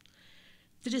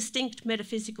 The distinct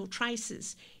metaphysical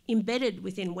traces embedded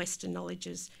within Western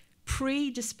knowledges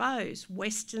predispose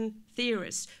Western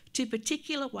theorists to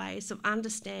particular ways of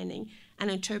understanding and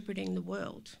interpreting the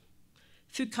world.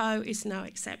 Foucault is no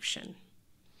exception.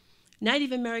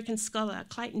 Native American scholar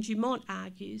Clayton Dumont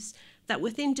argues that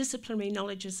within disciplinary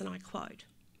knowledges, and I quote,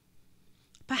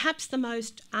 "Perhaps the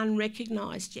most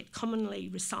unrecognised yet commonly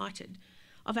recited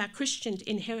of our Christian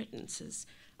inheritances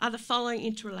are the following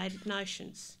interrelated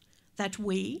notions: that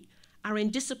we are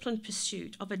in disciplined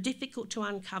pursuit of a difficult to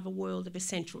uncover world of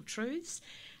essential truths,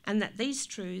 and that these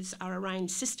truths are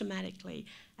arranged systematically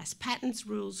as patterns,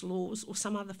 rules, laws, or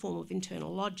some other form of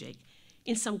internal logic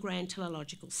in some grand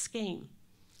teleological scheme.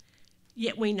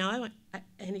 Yet we know,"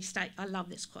 and he states, I love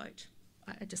this quote.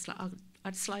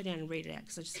 I'd slow down and read it out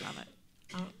because I just love it.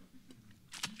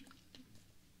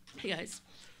 He goes,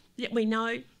 "Yet we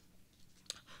know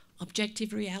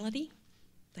objective reality,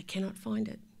 they cannot find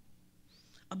it.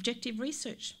 Objective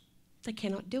research, they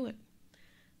cannot do it.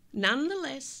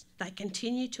 Nonetheless, they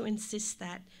continue to insist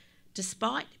that,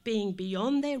 despite being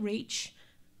beyond their reach,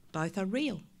 both are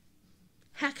real.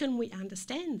 How can we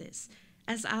understand this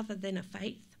as other than a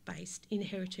faith-based,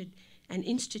 inherited and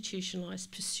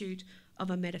institutionalised pursuit of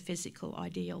a metaphysical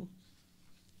ideal?"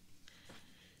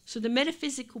 So the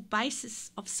metaphysical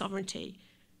basis of sovereignty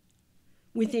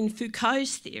within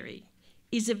Foucault's theory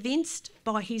is evinced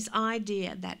by his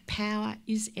idea that power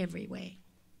is everywhere.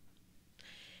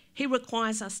 He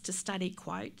requires us to study,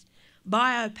 quote,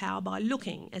 biopower by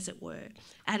looking, as it were,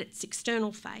 at its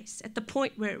external face, at the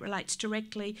point where it relates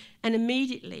directly and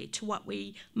immediately to what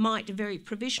we might very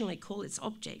provisionally call its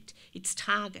object, its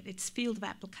target, its field of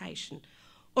application,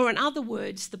 or in other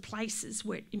words, the places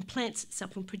where it implants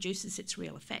itself and produces its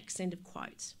real effects, end of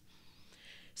quotes.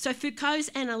 So Foucault's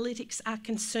analytics are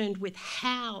concerned with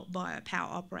how biopower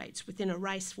operates within a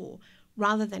race war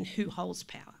rather than who holds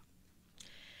power.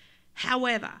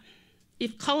 However,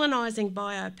 if colonising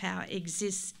biopower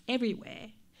exists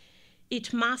everywhere,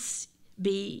 it must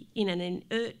be in an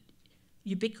inert,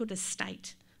 ubiquitous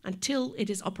state until it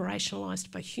is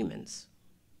operationalised by humans.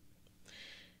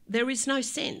 There is no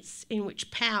sense in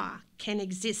which power can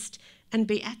exist and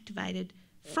be activated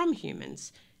from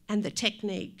humans and the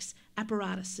techniques,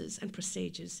 apparatuses and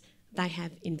procedures they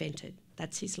have invented.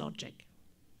 That's his logic.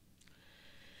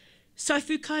 So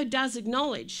Foucault does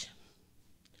acknowledge,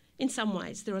 in some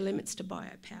ways, there are limits to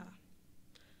biopower.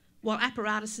 While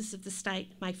apparatuses of the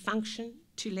state may function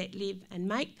to let live and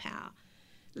make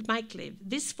live,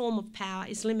 this form of power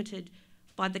is limited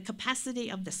by the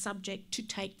capacity of the subject to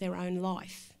take their own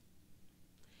life.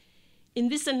 In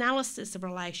this analysis of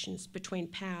relations between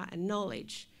power and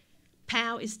knowledge,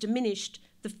 power is diminished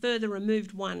the further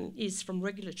removed one is from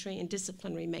regulatory and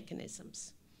disciplinary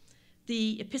mechanisms.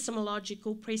 The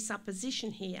epistemological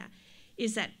presupposition here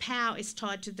is that power is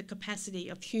tied to the capacity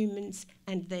of humans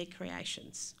and their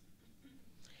creations.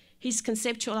 His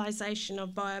conceptualisation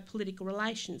of biopolitical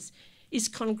relations is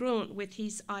congruent with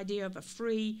his idea of a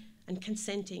free and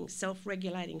consenting,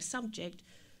 self-regulating subject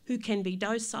who can be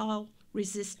docile,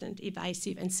 resistant,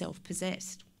 evasive and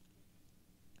self-possessed.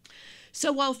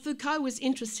 So while Foucault was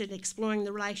interested in exploring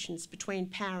the relations between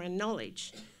power and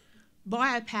knowledge,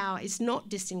 biopower is not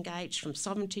disengaged from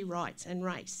sovereignty, rights and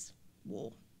race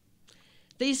war.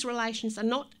 These relations are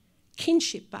not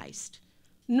kinship-based,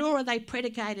 nor are they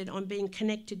predicated on being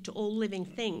connected to all living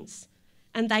things,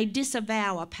 and they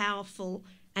disavow a powerful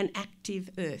and active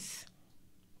earth.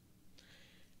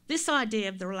 This idea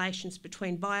of the relations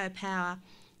between biopower,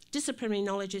 disciplinary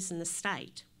knowledges and the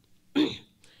state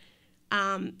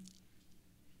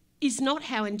is not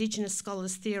how Indigenous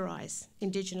scholars theorise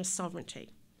Indigenous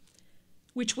sovereignty.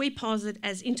 which we posit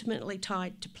as intimately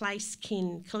tied to place,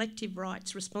 kin, collective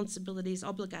rights, responsibilities,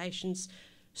 obligations,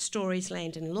 stories,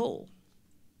 land and law.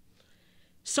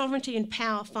 Sovereignty and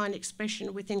power find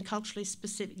expression within culturally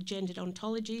specific gendered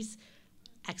ontologies,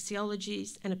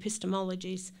 axiologies and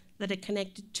epistemologies that are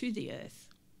connected to the earth.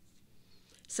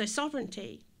 So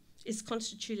sovereignty is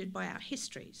constituted by our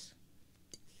histories,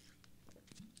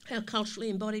 our culturally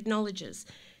embodied knowledges,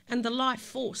 and the life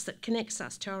force that connects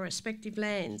us to our respective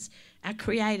lands, our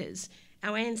creators,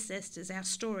 our ancestors, our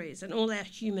stories, and all our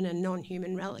human and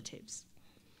non-human relatives.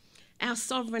 Our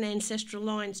sovereign ancestral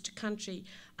lines to country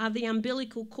are the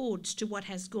umbilical cords to what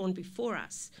has gone before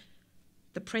us,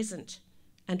 the present,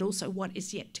 and also what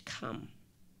is yet to come.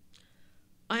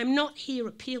 I am not here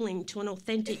appealing to an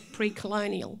authentic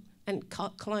pre-colonial and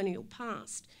colonial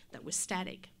past that was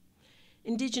static.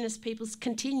 Indigenous peoples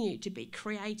continue to be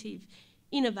creative,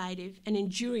 innovative and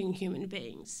enduring human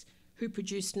beings who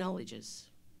produce knowledges.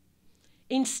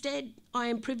 Instead, I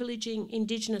am privileging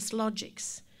Indigenous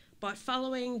logics by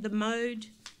following the mode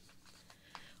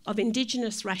of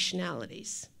Indigenous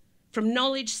rationalities from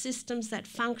knowledge systems that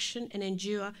function and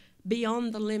endure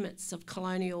beyond the limits of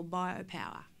colonial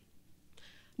biopower.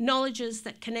 Knowledges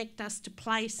that connect us to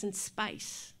place and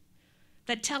space,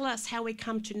 that tell us how we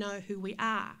come to know who we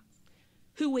are,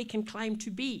 who we can claim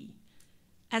to be,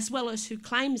 as well as who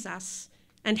claims us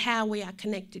and how we are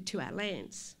connected to our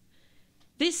lands.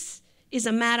 This is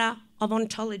a matter of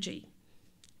ontology,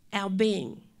 our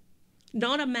being,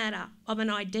 not a matter of an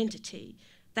identity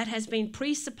that has been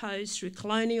presupposed through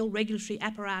colonial regulatory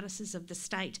apparatuses of the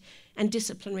state and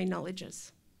disciplinary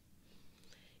knowledges.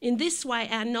 In this way,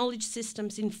 our knowledge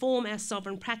systems inform our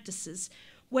sovereign practices,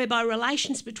 whereby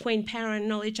relations between power and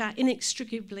knowledge are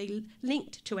inextricably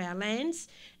linked to our lands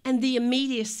and the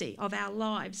immediacy of our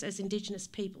lives as Indigenous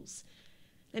peoples.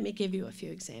 Let me give you a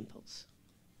few examples.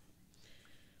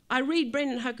 I read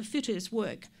Brendan Hokufutu's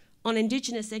work on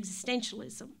Indigenous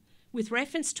existentialism with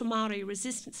reference to Māori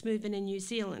resistance movement in New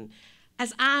Zealand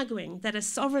as arguing that as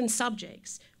sovereign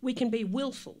subjects we can be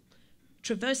willful,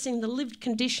 traversing the lived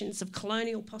conditions of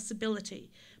colonial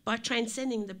possibility by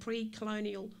transcending the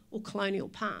pre-colonial or colonial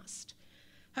past.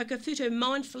 Hokufutu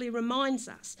mindfully reminds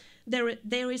us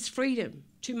there is freedom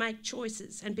to make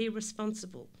choices and be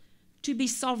responsible, to be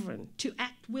sovereign, to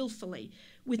act willfully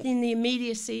within the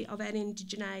immediacy of our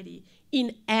indigeneity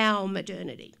in our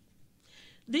modernity.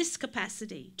 This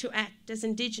capacity to act as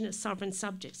Indigenous sovereign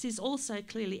subjects is also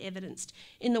clearly evidenced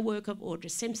in the work of Audra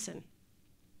Simpson.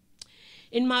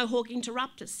 In Mohawk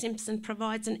Interruptus, Simpson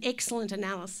provides an excellent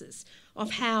analysis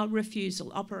of how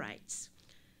refusal operates.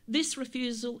 This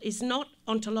refusal is not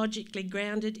ontologically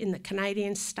grounded in the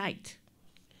Canadian state.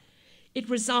 It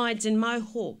resides in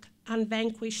Mohawk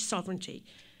unvanquished sovereignty,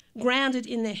 grounded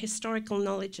in their historical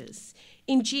knowledges,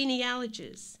 in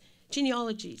genealogies,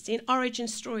 in origin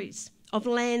stories of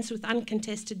lands with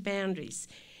uncontested boundaries,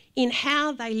 in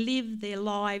how they live their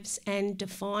lives and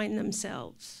define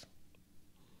themselves.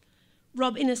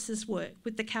 Rob Innes's work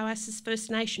with the Cowessess First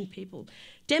Nation people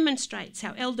demonstrates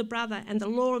how Elder Brother and the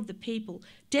law of the people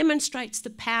demonstrates the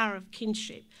power of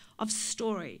kinship, of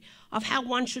story, of how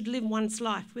one should live one's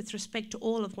life with respect to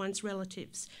all of one's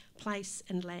relatives, place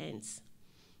and lands.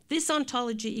 This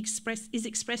ontology is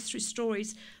expressed through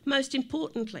stories, most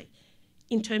importantly,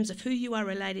 in terms of who you are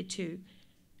related to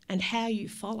and how you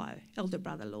follow Elder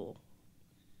Brother law.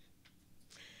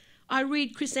 I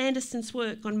read Chris Anderson's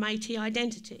work on Métis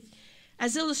identity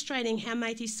as illustrating how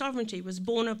Métis sovereignty was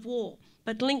born of war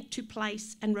but linked to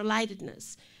place and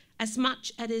relatedness as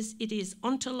much as it is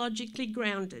ontologically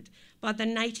grounded by the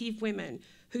native women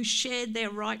who shared their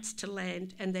rights to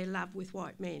land and their love with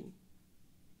white men.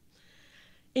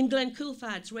 In Glenn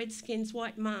Coulthard's Redskins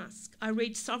White Mask, I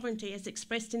read sovereignty as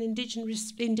expressed in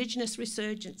Indigenous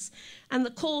resurgence and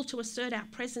the call to assert our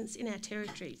presence in our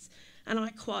territories, and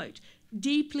I quote,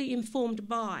 deeply informed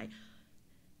by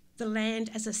the land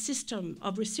as a system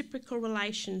of reciprocal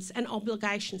relations and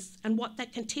obligations and what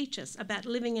that can teach us about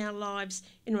living our lives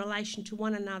in relation to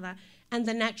one another and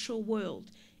the natural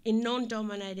world in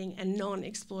non-dominating and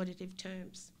non-exploitative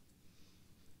terms.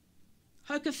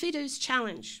 Hokufutu's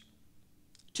challenge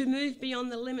to move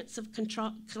beyond the limits of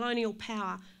colonial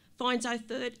power finds our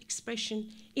third expression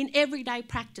in everyday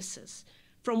practices,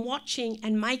 from watching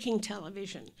and making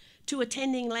television to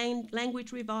attending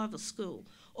language revival school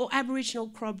or Aboriginal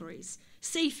corroborees,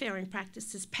 seafaring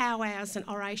practices, powwows and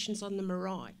orations on the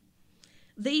marae.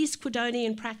 These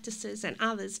Quidonian practices and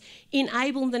others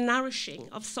enable the nourishing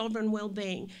of sovereign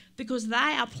well-being because they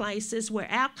are places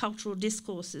where our cultural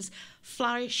discourses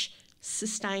flourish,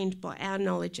 sustained by our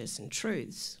knowledges and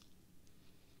truths.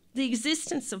 The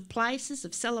existence of places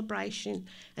of celebration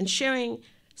and sharing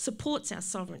supports our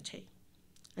sovereignty,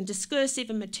 and discursive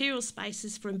and material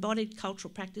spaces for embodied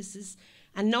cultural practices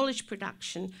and knowledge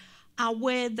production are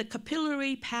where the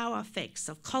capillary power effects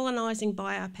of colonising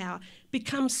biopower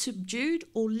become subdued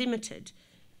or limited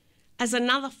as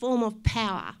another form of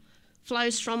power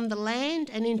flows from the land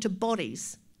and into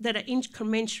bodies that are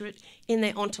incommensurate in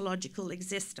their ontological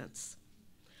existence.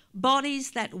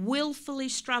 Bodies that willfully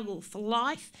struggle for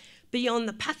life beyond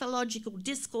the pathological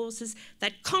discourses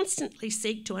that constantly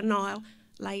seek to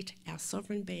annihilate our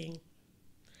sovereign being.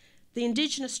 The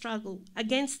Indigenous struggle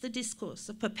against the discourse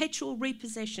of perpetual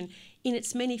repossession in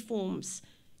its many forms,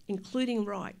 including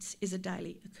rights, is a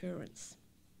daily occurrence.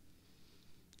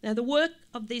 Now, the work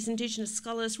of these Indigenous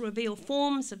scholars reveal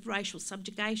forms of racial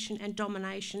subjugation and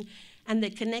domination and their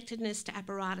connectedness to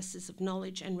apparatuses of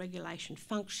knowledge and regulation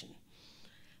function.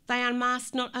 They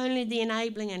unmask not only the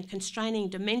enabling and constraining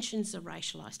dimensions of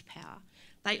racialised power,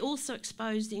 they also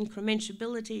expose the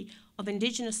incommensurability of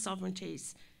Indigenous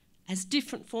sovereignties as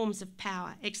different forms of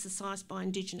power exercised by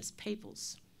Indigenous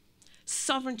peoples.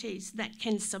 Sovereignties that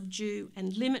can subdue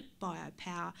and limit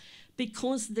biopower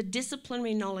because the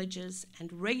disciplinary knowledges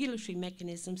and regulatory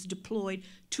mechanisms deployed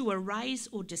to erase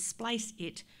or displace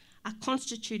it are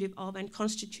constitutive of and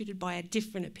constituted by a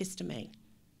different episteme.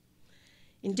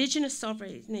 Indigenous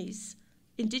sovereignties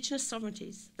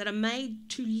that are made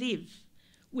to live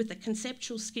with a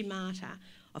conceptual schemata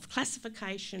of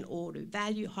classification, order,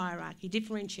 value, hierarchy,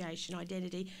 differentiation,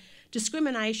 identity,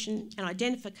 discrimination and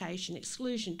identification,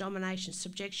 exclusion, domination,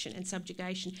 subjection and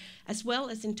subjugation, as well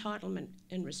as entitlement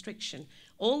and restriction.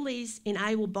 All these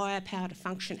enable biopower to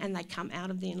function, and they come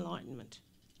out of the Enlightenment.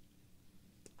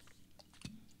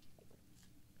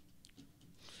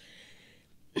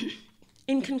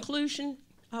 In conclusion,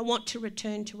 I want to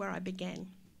return to where I began,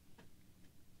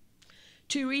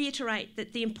 to reiterate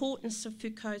that the importance of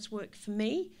Foucault's work for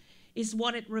me is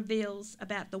what it reveals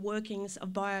about the workings of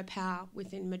biopower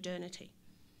within modernity,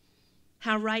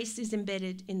 how race is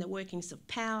embedded in the workings of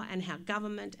power and how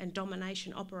government and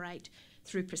domination operate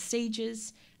through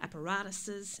procedures,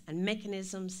 apparatuses and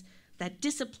mechanisms that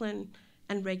discipline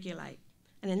and regulate.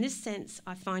 And in this sense,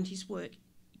 I find his work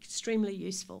extremely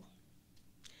useful.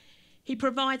 He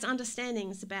provides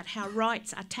understandings about how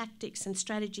rights are tactics and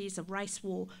strategies of race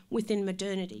war within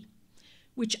modernity,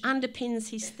 which underpins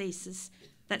his thesis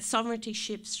that sovereignty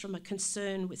shifts from a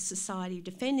concern with society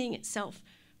defending itself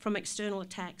from external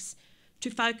attacks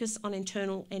to focus on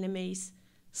internal enemies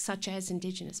such as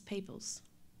Indigenous peoples.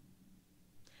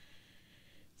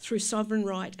 Through sovereign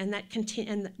right,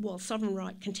 while sovereign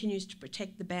right continues to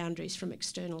protect the boundaries from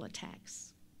external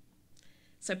attacks.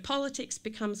 So politics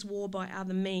becomes war by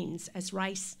other means as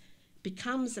race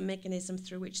becomes a mechanism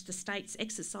through which the state's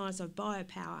exercise of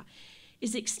biopower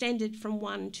is extended from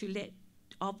one to let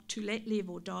live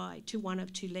or die to one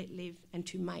of to let live and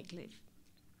to make live.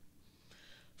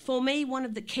 For me, one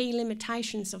of the key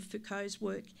limitations of Foucault's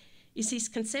work is his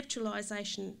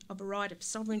conceptualisation of a right of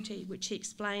sovereignty, which he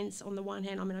explains on the one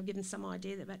hand, I've given some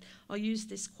idea of it, I'll use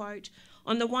this quote,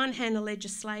 on the one hand a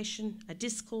legislation, a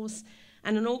discourse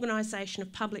and an organisation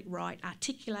of public right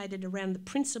articulated around the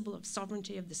principle of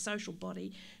sovereignty of the social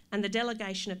body and the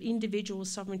delegation of individual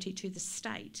sovereignty to the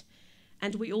state.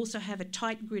 And we also have a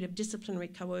tight grid of disciplinary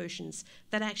coercions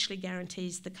that actually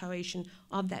guarantees the cohesion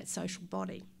of that social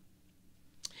body.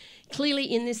 Clearly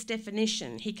in this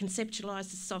definition, he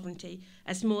conceptualises sovereignty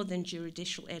as more than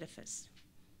juridical edifice.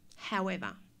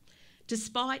 However,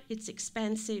 despite its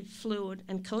expansive, fluid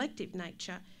and collective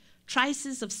nature,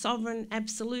 traces of sovereign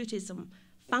absolutism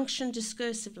function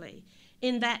discursively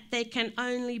in that there can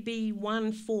only be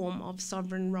one form of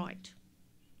sovereign right.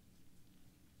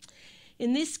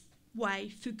 In this way,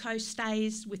 Foucault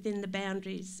stays within the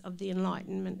boundaries of the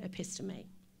Enlightenment episteme.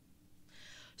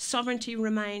 Sovereignty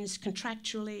remains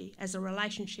contractually as a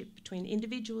relationship between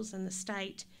individuals and the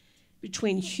state,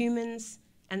 between humans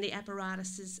and the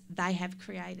apparatuses they have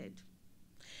created.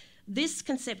 This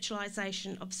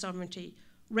conceptualisation of sovereignty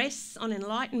rests on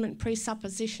Enlightenment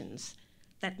presuppositions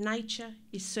that nature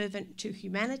is servant to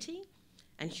humanity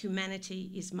and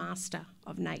humanity is master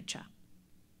of nature.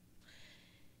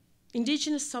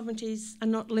 Indigenous sovereignties are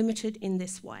not limited in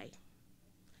this way.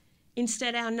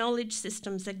 Instead, our knowledge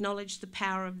systems acknowledge the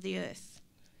power of the earth,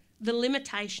 the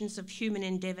limitations of human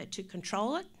endeavour to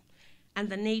control it, and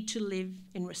the need to live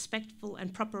in respectful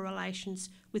and proper relations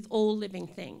with all living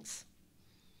things.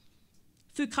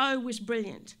 Foucault was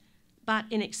brilliant, but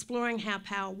in exploring how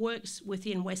power works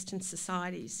within Western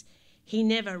societies, he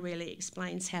never really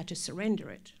explains how to surrender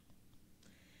it.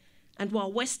 And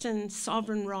while Western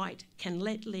sovereign right can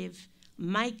let live,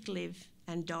 make live,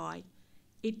 and die,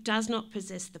 it does not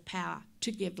possess the power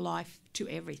to give life to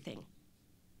everything.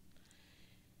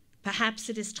 Perhaps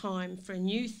it is time for a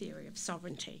new theory of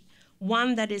sovereignty,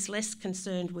 one that is less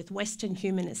concerned with Western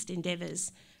humanist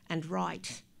endeavours and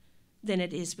right than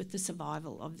it is with the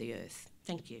survival of the earth.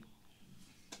 Thank you.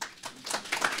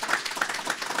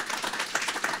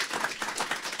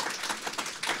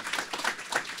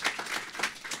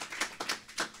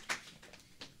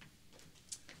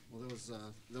 Well,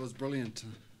 that was brilliant,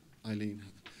 Aileen.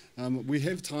 We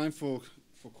have time for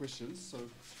questions, so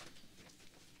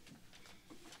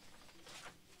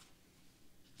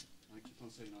I keep on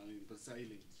saying Aileen, but it's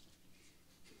Aileen.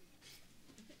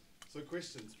 So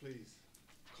questions, please.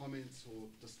 Comments or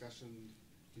discussion,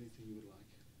 anything you would like.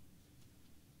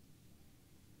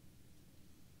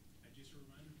 Just a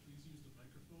reminder, please use the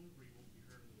microphone or you won't be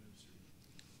heard on the web stream.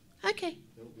 Okay.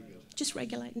 That'll be good. Just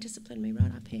regulate and discipline me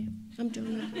right up here. I'm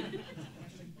doing it.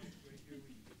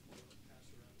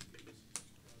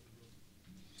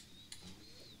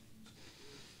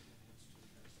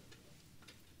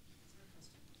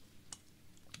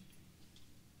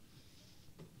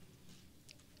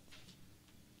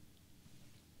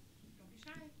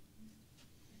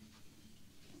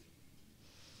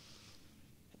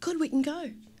 Good, we can go. I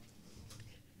know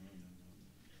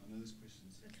there's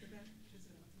questions.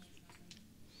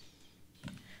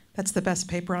 That's the best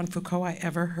paper on Foucault I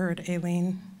ever heard,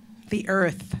 Aileen. The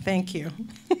Earth, thank you.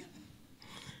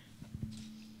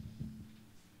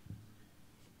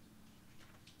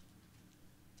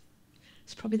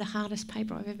 It's probably the hardest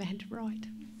paper I've ever had to write.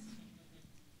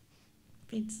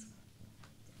 Vince.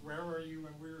 Where were you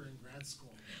when we were in grad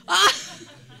school?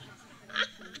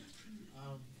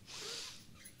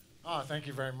 Oh, thank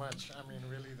you very much. I mean,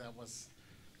 really, that was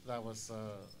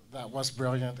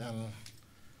brilliant,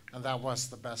 and that was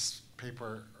the best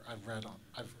paper I've heard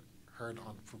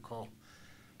on Foucault.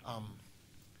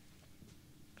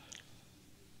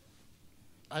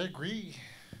 I agree.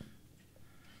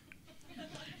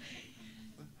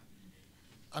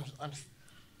 I'm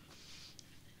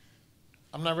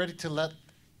not ready to let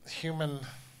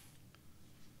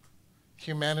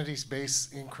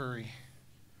humanities-based inquiry.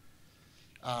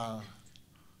 I'm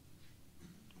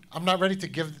not ready to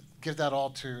give that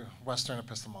all to Western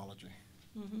epistemology.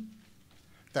 Mm-hmm.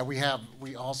 That we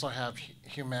also have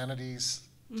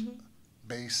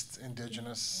humanities-based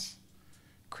Indigenous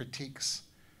critiques,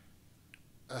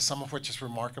 some of which is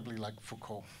remarkably like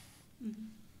Foucault. Mm-hmm.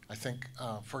 I think,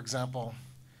 for example,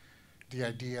 the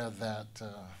idea that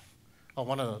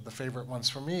one of the favorite ones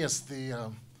for me is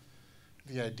the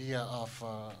idea of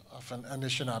an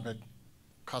Anishinaabe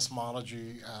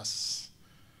cosmology as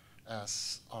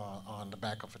on the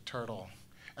back of a turtle,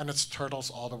 and it's turtles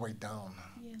all the way down.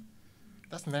 Yeah.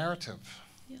 That's narrative,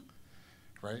 Yeah.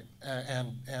 right?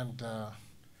 And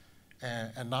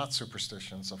not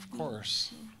superstitions, of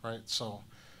course, right? So,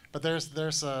 but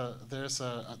there's a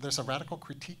radical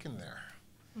critique in there,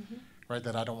 right?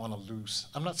 That I don't want to lose.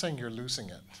 I'm not saying you're losing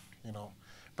it,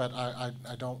 but I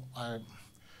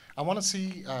want to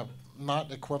see not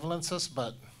equivalences,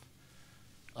 but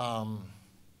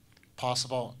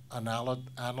possible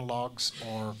analogs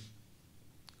or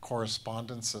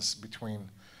correspondences between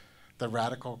the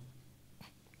radical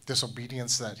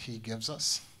disobedience that he gives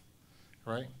us,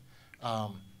 right,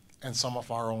 and some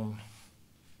of our own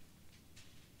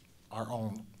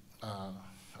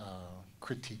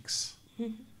critiques.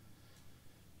 Mm-hmm.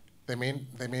 They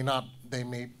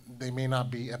may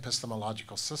not be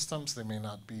epistemological systems. They may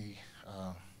not be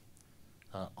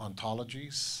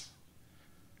ontologies.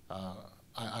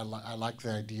 I like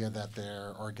the idea that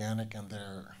they're organic and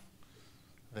they're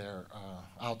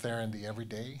out there in the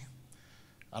everyday.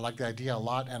 I like the idea a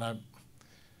lot, and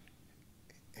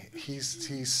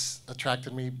he's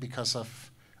attracted me because of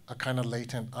a kind of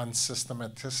latent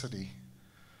unsystematicity,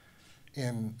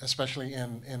 especially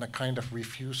in a kind of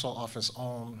refusal of his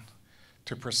own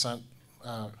to present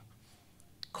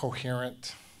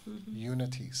coherent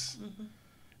unities. Mm-hmm.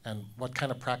 And what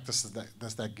kind of practice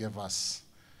does that give us?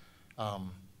 Yeah,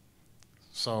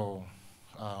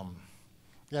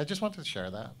 I just wanted to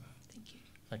share that. Thank you.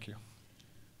 Thank you.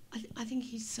 I think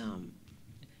he's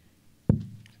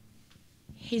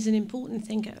an important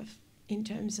thinker in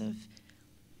terms of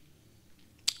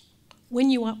when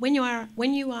you are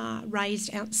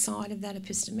raised outside of that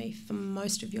episteme for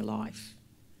most of your life,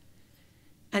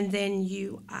 and then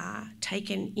you are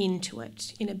taken into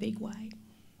it in a big way.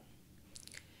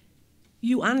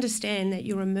 You understand that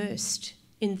you're immersed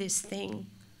in this thing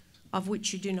of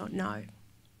which you do not know.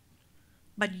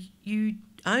 But you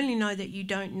only know that you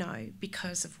don't know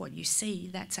because of what you see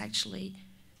that's actually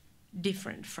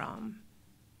different from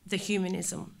the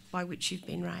humanism by which you've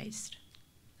been raised.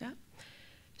 Yeah?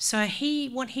 So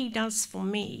what he does for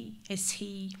me is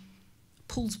he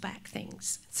pulls back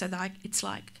things so that it's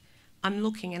like I'm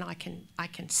looking and I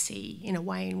can see in a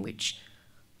way in which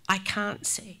I can't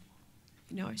see,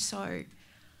 you know. So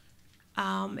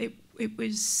it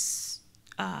was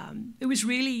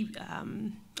really.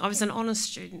 I was an honours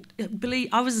student.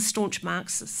 I was a staunch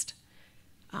Marxist.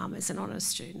 As an honours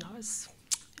student, I was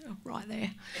right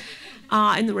there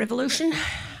in the revolution,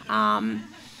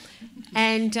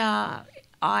 and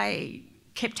I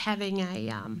kept having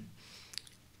a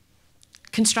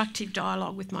constructive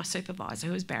dialogue with my supervisor,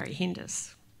 who was Barry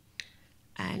Hinders,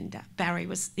 and Barry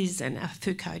is a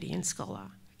Foucauldian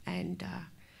scholar, and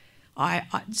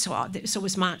so it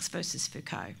was Marx versus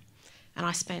Foucault, and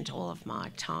I spent all of my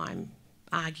time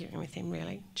arguing with him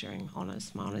really during my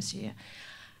honours year,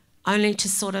 only to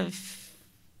sort of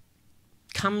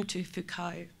come to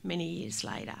Foucault many years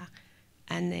later,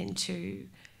 and then to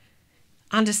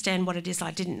understand what it is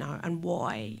I didn't know and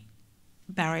why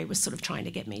Barry was sort of trying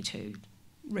to get me to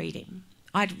read him.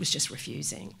 I was just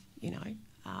refusing, you know.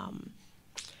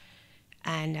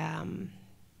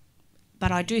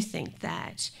 But I do think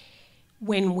that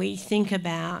when we think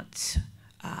about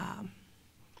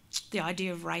the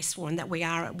idea of race war and that we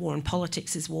are at war and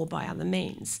politics is war by other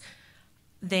means,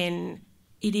 then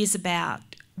it is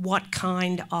about what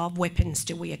kind of weapons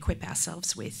do we equip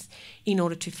ourselves with in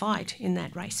order to fight in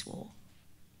that race war.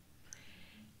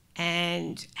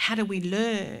 And how do we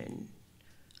learn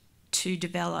to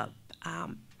develop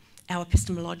our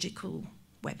epistemological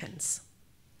weapons?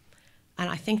 And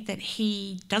I think that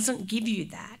he doesn't give you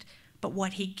that, but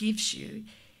what he gives you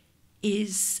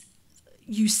is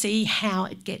you see how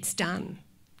it gets done,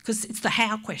 because it's the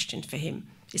how question for him,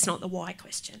 it's not the why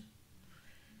question.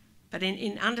 But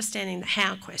in understanding the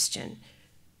how question,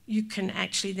 you can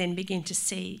actually then begin to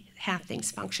see how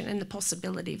things function and the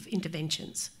possibility of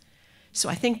interventions. So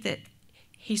I think that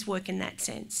his work in that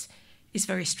sense is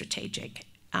very strategic.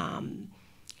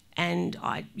 And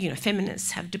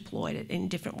feminists have deployed it in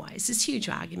different ways. There's huge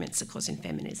arguments, of course, in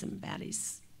feminism about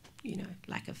his,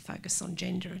 lack of focus on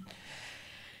gender and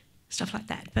stuff like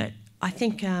that. But I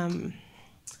think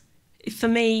for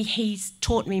me, he's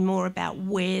taught me more about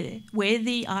where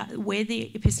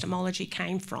the epistemology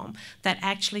came from that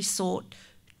actually sought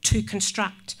to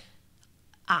construct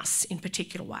us in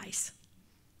particular ways.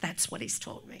 That's what he's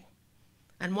taught me.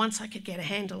 And once I could get a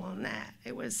handle on that,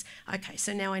 it was, okay,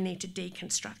 so now I need to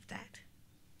deconstruct that.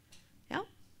 Yeah?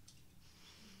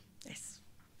 Yes.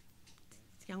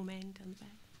 Young man down the back.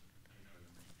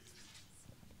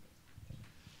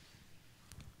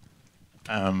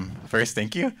 First,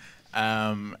 thank you.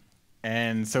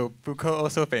 And so Foucault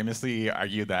also famously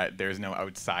argued that there's no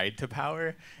outside to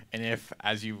power. And if,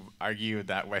 as you argue,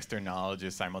 that Western knowledge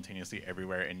is simultaneously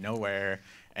everywhere and nowhere,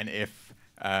 and if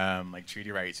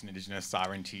treaty rights and Indigenous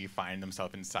sovereignty find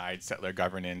themselves inside settler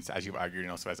governance, as you've argued,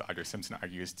 and also as Audra Simpson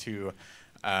argues too,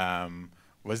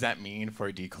 what does that mean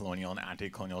for decolonial and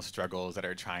anti-colonial struggles that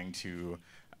are trying to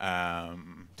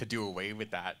do away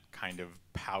with that kind of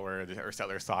power or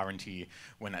settler sovereignty,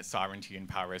 when that sovereignty and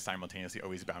power is simultaneously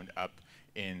always bound up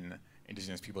in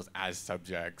Indigenous peoples as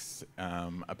subjects,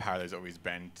 a power that's always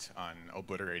bent on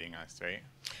obliterating us, right?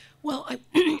 Well,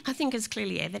 I think it's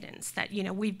clearly evidence that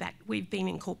we've been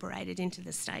incorporated into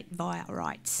the state via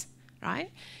rights,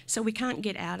 right? So we can't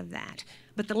get out of that.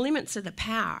 But the limits of the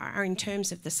power are in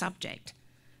terms of the subject.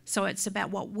 So it's about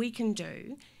what we can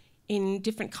do in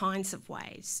different kinds of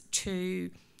ways to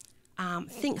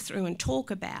think through and talk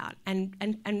about and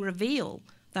reveal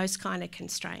those kind of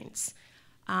constraints.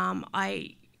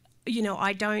 I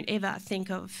don't ever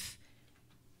think of...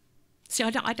 See,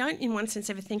 I don't in one sense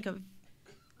ever think of...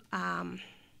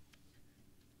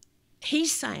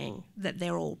 he's saying that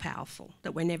they're all powerful,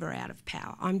 that we're never out of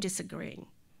power. I'm disagreeing,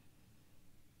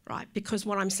 right? Because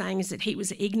what I'm saying is that he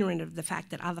was ignorant of the fact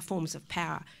that other forms of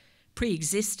power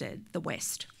pre-existed the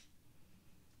West,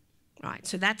 right?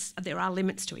 So there are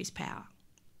limits to his power.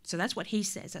 So that's what he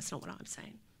says. That's not what I'm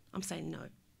saying. I'm saying, no,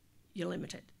 you're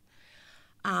limited.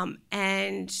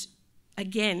 And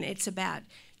again, it's about,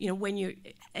 when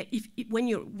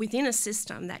you're within a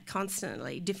system that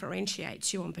constantly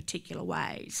differentiates you in particular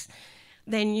ways,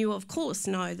 then you of course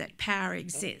know that power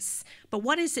exists. But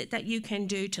what is it that you can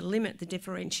do to limit the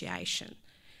differentiation?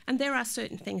 And there are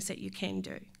certain things that you can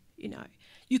do.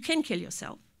 You can kill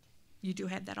yourself. You do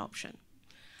have that option.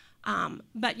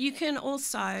 But you can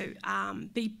also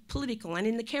be political. And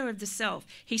in The Care of the Self,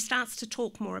 he starts to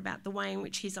talk more about the way in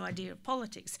which his idea of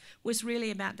politics was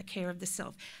really about the care of the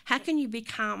self. How can you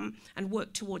become and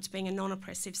work towards being a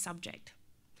non-oppressive subject?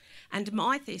 And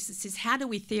my thesis is, how do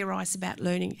we theorise about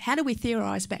learning? How do we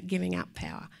theorise about giving up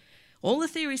power? All the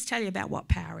theories tell you about what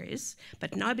power is,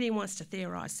 but nobody wants to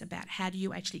theorise about how do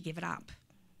you actually give it up.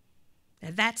 Now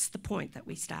that's the point that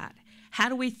we start. How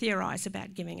do we theorise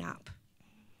about giving up?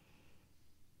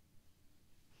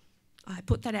 I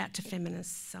put that out to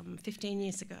feminists 15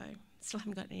 years ago. Still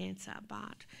haven't got an answer,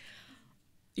 but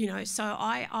you know, so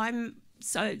I'm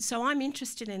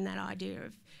interested in that idea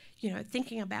of, you know,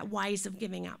 thinking about ways of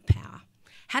giving up power.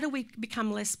 How do we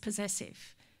become less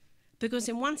possessive? Because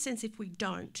in one sense, if we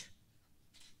don't,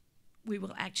 we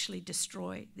will actually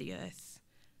destroy the earth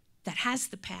that has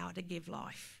the power to give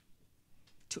life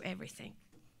to everything.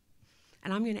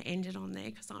 And I'm going to end it on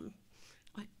there because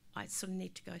I sort of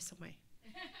need to go somewhere.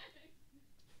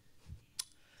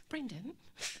 Brendan?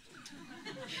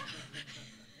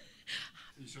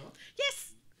 You sure?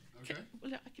 Yes. Okay.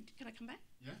 Can I come back?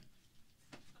 Yeah.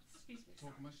 Excuse me.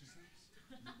 Talk amongst yourselves.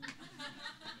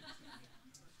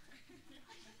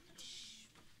 Shh.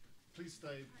 Please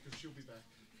stay because she'll be back.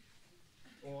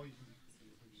 Or you can.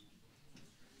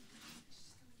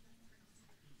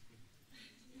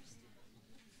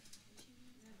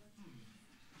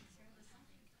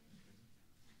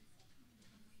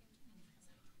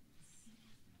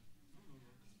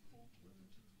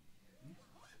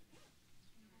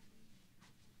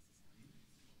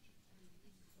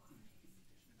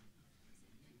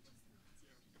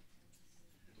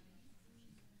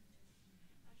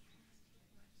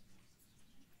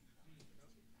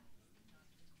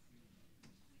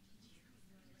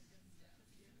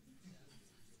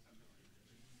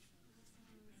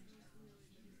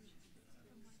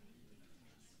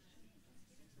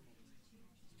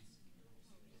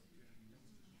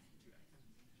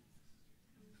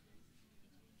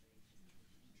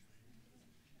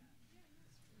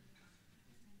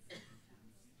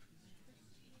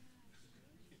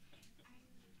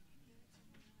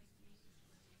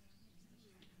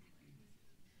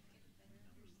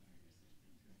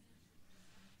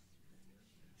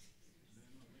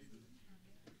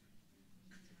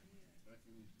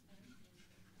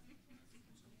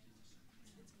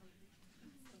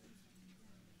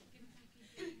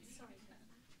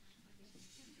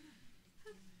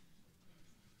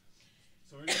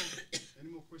 So any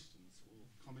more questions or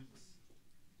comments?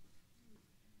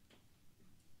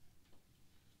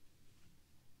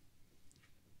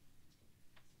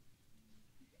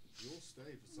 You all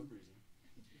stay for some reason.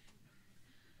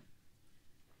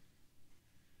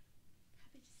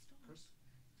 Chris?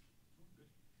 Oh, good.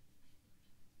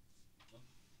 Well,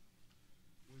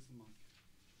 where's the mic?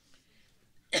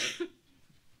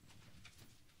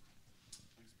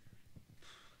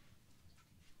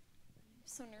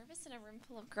 So nervous in a room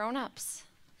full of grown-ups.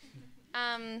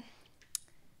 I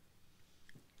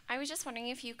was just wondering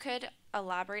if you could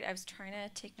elaborate. I was trying to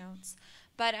take notes,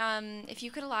 but if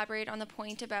you could elaborate on the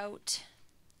point about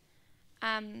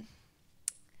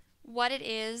what it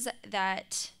is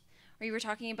that, or you were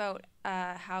talking about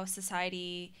how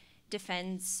society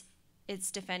it's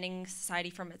defending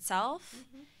society from itself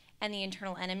and the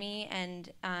internal enemy,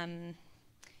 and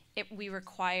we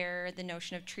require the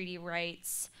notion of treaty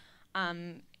rights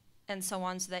and so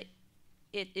on, so that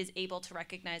it is able to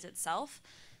recognize itself.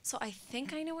 So I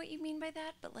think I know what you mean by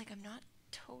that, but like I'm not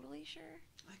totally sure.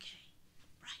 Okay,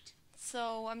 right.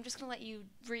 So I'm just going to let you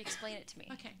re-explain it to me.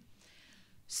 Okay.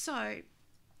 So,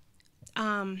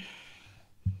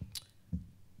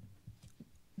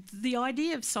 the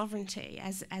idea of sovereignty,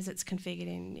 as it's configured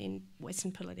in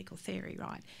Western political theory,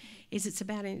 right, is it's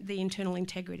about the internal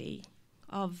integrity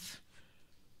of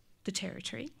the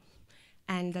territory,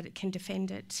 and that it can defend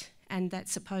it, and that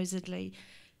supposedly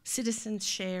citizens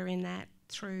share in that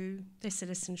through their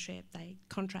citizenship. They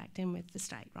contract in with the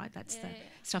state, right? That's the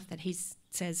stuff that he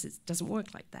says it doesn't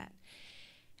work like that.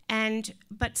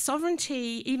 But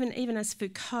sovereignty, even as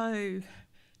Foucault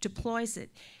deploys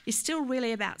it, is still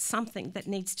really about something that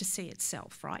needs to see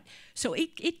itself, right? So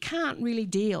it can't really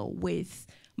deal with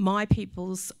my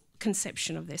people's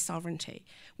conception of their sovereignty,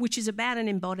 which is about an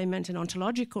embodiment and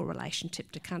ontological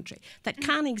relationship to country that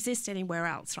can't exist anywhere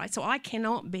else, right? So I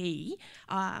cannot be,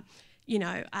 a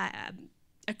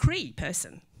Cree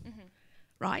person,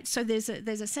 right? So there's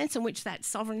a sense in which that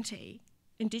sovereignty,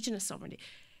 Indigenous sovereignty,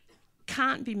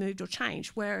 can't be moved or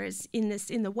changed, whereas in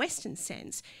the Western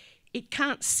sense, it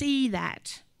can't see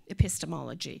that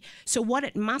epistemology. So what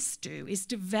it must do is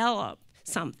develop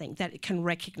something that it can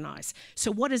recognise.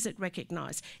 So what does it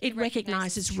recognise? It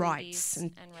recognises rights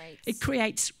and rights. It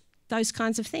creates those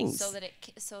kinds of things so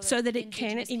that it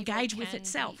can engage with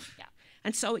itself.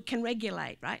 And so it can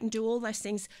regulate, right, and do all those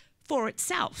things for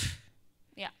itself.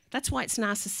 Yeah. That's why it's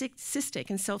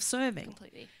narcissistic and self-serving.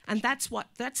 Completely. And that's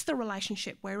the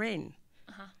relationship we're in,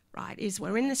 right? Is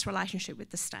we're in this relationship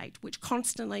with the state, which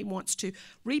constantly wants to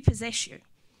repossess you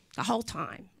the whole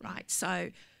time, right? So,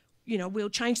 you know, we'll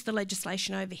change the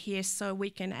legislation over here so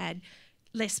we can add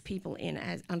less people in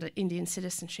as under Indian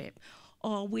citizenship,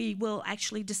 or we will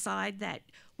actually decide that,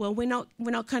 well, we're not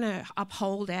going to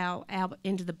uphold our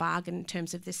end of the bargain in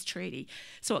terms of this treaty.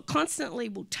 So it constantly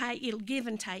it'll give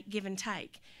and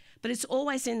take. But it's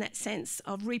always in that sense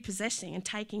of repossessing and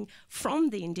taking from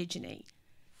the Indigenes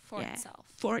for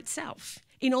itself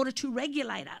in order to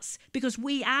regulate us, because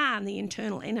we are the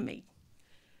internal enemy.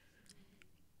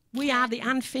 We are the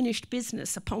unfinished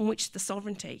business upon which the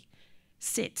sovereignty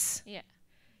sits. Yeah.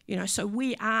 You know, so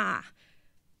we are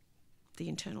the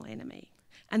internal enemy.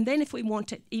 And then if we want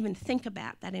to even think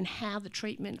about that and how the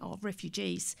treatment of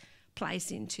refugees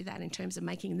plays into that in terms of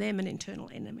making them an internal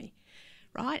enemy,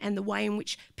 right? And the way in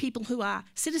which people who are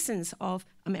citizens of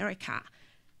America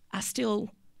are still,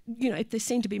 you know, if they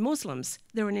seem to be Muslims,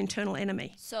 they're an internal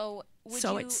enemy. So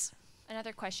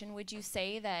another question, would you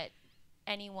say that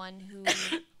anyone who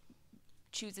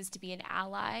chooses to be an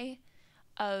ally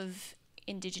of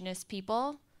Indigenous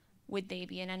people, would they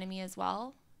be an enemy as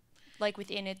well? Like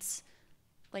within the,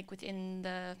 do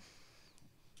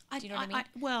you know what I mean?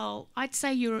 Well, I'd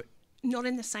say you're not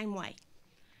in the same way,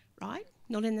 right?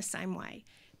 Not in the same way,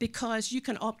 because you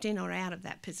can opt in or out of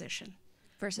that position.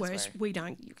 Whereas we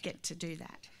don't get to do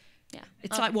that. Yeah.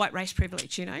 It's like white race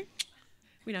privilege, you know?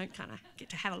 We don't kind of get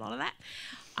to have a lot of that.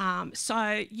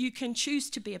 So you can choose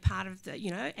to be a part of the,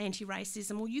 you know,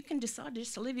 anti-racism, or you can decide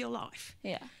just to live your life.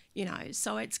 Yeah. You know,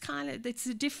 so it's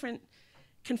a different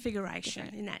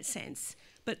configuration in that sense.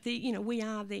 But you know, we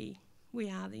are the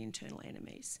internal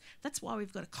enemies. That's why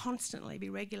we've got to constantly be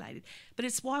regulated. But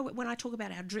it's why when I talk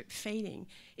about our drip feeding,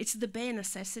 it's the bare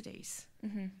necessities,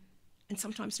 and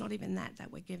sometimes not even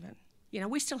that we're given. You know,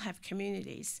 we still have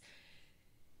communities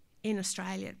in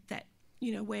Australia that,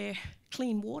 you know, where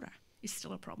clean water is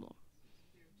still a problem.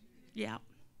 Yeah.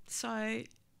 So,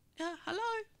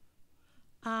 hello.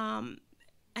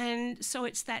 And so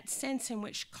it's that sense in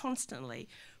which constantly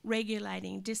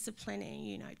regulating, disciplining,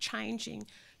 you know, changing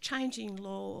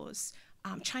laws,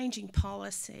 changing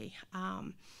policy,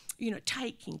 you know,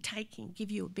 taking,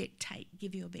 give you a bit, take,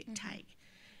 take.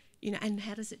 You know, and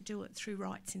how does it do it? Through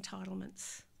rights,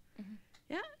 entitlements.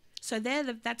 Yeah. So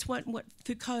that's what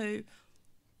Foucault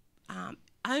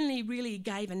only really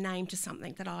gave a name to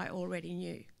something that I already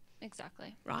knew.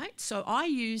 Exactly. Right? So I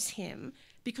use him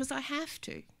because I have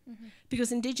to.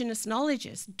 Because Indigenous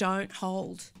knowledges don't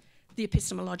hold the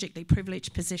epistemologically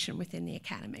privileged position within the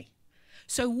academy.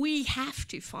 So we have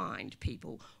to find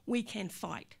people we can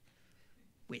fight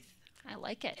with. I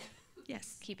like it.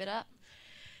 Yes. Keep it up.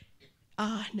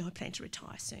 No, I plan to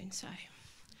retire soon, so.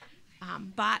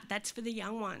 But that's for the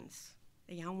young ones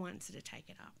that are take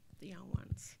it up, the young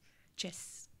ones.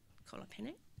 Jess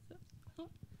Kolopene.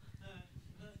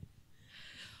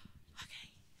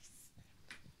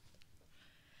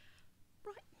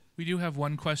 We do have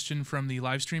one question from the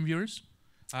live stream viewers.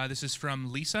 This is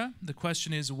from Lisa. The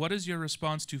question is, what is your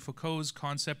response to Foucault's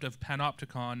concept of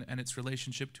panopticon and its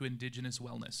relationship to Indigenous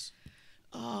wellness?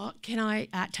 Can I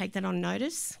take that on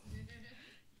notice?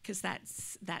 Because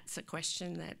that's a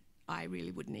question that I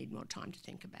really would need more time to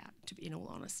think about, in all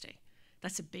honesty.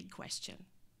 That's a big question.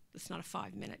 It's not a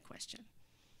 5-minute question.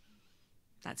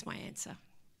 That's my answer.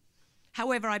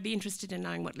 However, I'd be interested in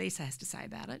knowing what Lisa has to say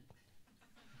about it.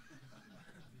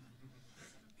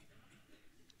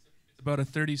 About a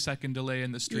 30-second delay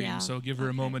in the stream, so give her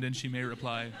a moment and she may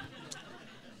reply. Anybody else?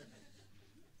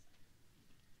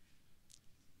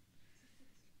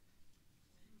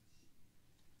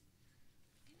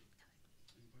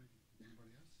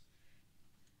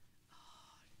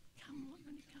 Come on,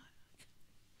 let me go.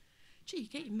 Gee, you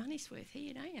get your money's worth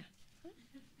here, don't you?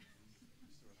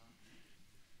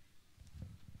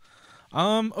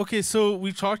 Okay, so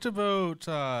we've talked about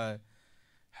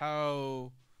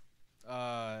how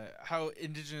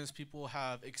Indigenous people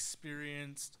have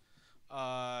experienced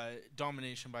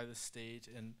domination by the state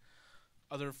and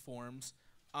other forms.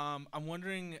 I'm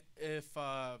wondering if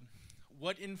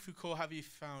what in Foucault have you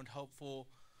found helpful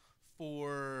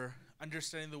for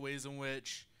understanding the ways in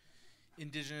which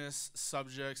Indigenous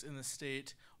subjects in the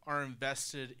state are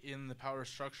invested in the power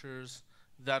structures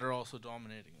that are also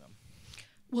dominating them?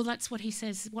 Well, that's what he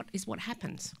says, what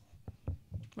happens,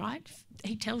 right?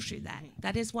 He tells you that.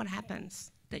 That is what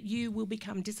happens, that you will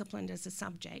become disciplined as a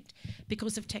subject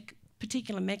because of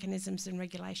particular mechanisms and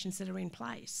regulations that are in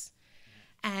place.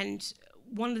 And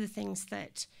one of the things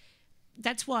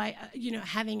that's why, you know,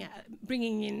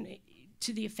 bringing in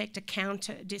to the effect a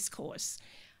counter discourse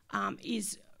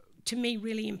is, to me,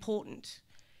 really important.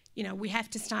 You know, we have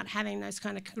to start having those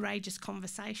kind of courageous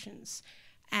conversations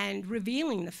and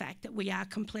revealing the fact that we are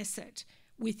complicit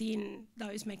within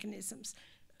those mechanisms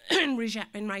and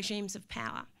regimes of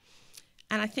power.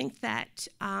 And I think that,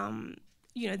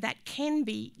 you know, that can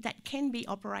be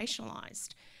operationalised.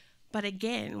 But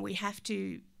again, we have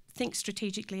to think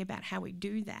strategically about how we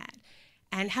do that.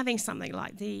 And having something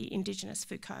like the Indigenous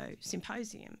Foucault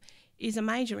Symposium is a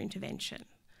major intervention.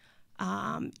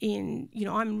 You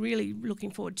know, I'm really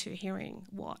looking forward to hearing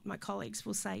what my colleagues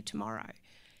will say tomorrow.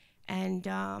 And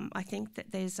I think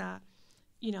that there's a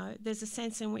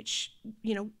sense in which,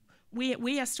 you know,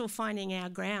 we are still finding our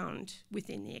ground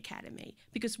within the academy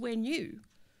because we're new.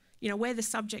 You know, we're the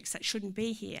subjects that shouldn't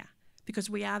be here because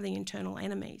we are the internal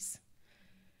enemies.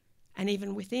 And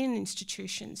even within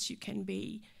institutions, you can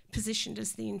be positioned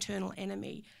as the internal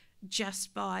enemy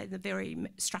just by the very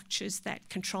structures that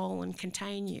control and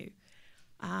contain you,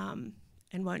 and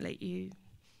won't let you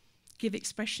give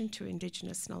expression to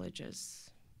Indigenous knowledges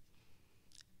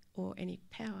or any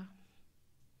power.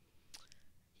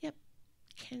 Yep.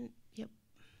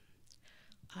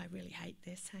 I really hate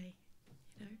this, hey?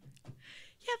 You know?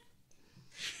 Yep.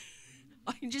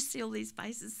 I can just see all these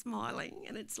faces smiling,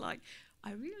 and it's like,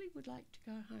 I really would like to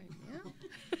go home, yeah?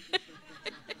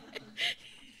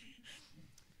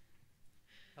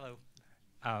 Hello.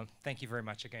 Thank you very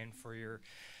much again for your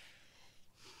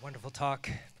wonderful talk,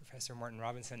 Professor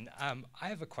Moreton-Robinson. I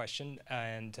have a question,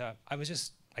 and I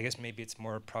guess maybe it's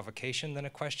more a provocation than a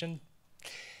question.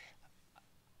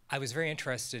 I was very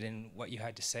interested in what you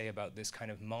had to say about this kind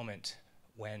of moment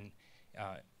when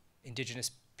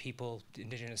Indigenous people,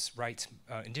 Indigenous rights,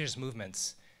 Indigenous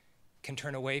movements can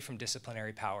turn away from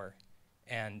disciplinary power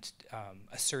and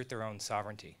assert their own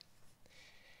sovereignty.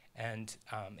 And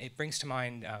it brings to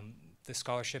mind the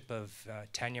scholarship of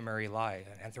Tanya Murray Lai,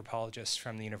 an anthropologist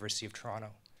from the University of Toronto.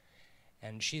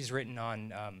 And she's written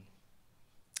on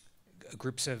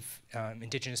groups of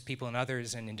Indigenous people and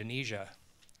others in Indonesia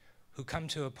who come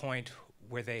to a point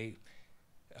where they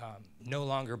no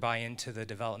longer buy into the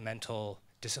developmental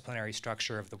disciplinary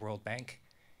structure of the World Bank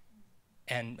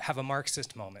and have a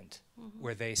Marxist moment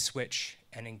where they switch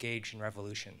and engage in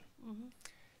revolution.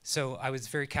 So I was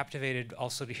very captivated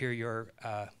also to hear your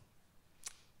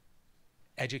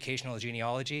educational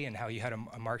genealogy and how you had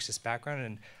a Marxist background.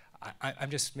 And I'm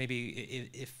just maybe,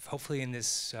 if hopefully in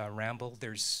this ramble,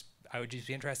 I would just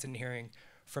be interested in hearing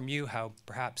from you how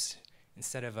perhaps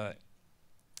instead of a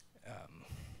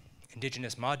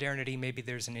Indigenous modernity, maybe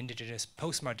there's an Indigenous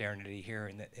postmodernity here,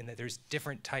 in that there's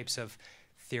different types of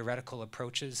theoretical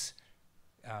approaches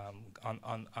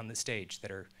on the stage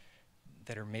that are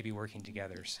maybe working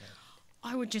together. So.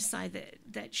 I would just say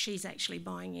that she's actually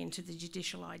buying into the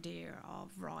judicial idea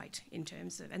of right in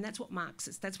terms of, and that's what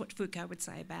Foucault would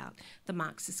say about the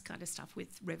Marxist kind of stuff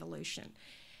with revolution.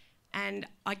 And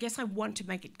I guess I want to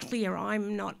make it clear,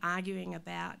 I'm not arguing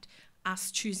about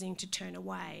us choosing to turn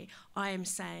away. I am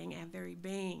saying our very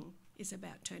being is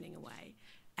about turning away.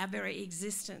 Our very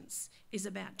existence is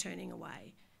about turning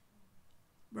away,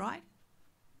 right?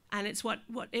 And it's what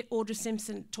Audra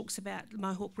Simpson talks about,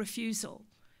 Mohawk refusal,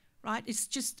 right? It's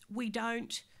just we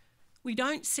don't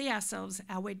see ourselves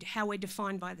how we're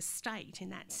defined by the state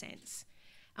in that sense.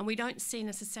 And we don't see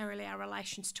necessarily our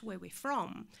relations to where we're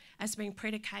from as being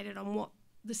predicated on what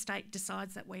the state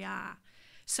decides that we are.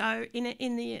 So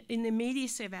in the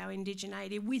immediacy of our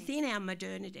indigeneity, within our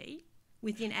modernity,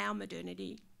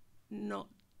 not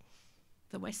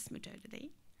the West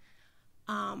modernity,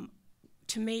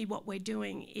 to me what we're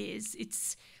doing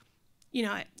is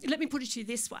let me put it to you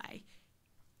this way.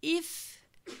 If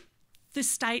the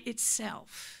state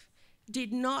itself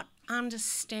did not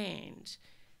understand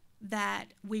that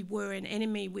we were an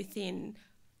enemy within,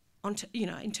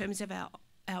 in terms of our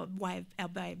way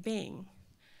of being,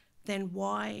 then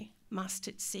why must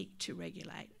it seek to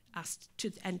regulate us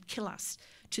and kill us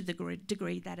to the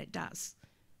degree that it does?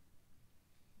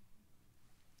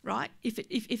 Right?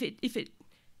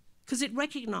 Because it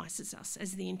recognises us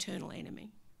as the internal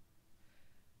enemy.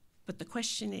 But the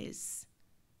question is,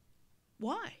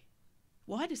 why?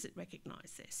 Why does it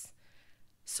recognise this?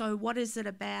 So what is it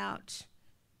about,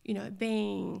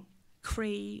 being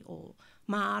Cree or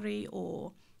Māori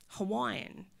or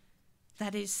Hawaiian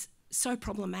that is so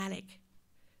problematic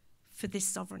for this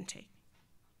sovereignty?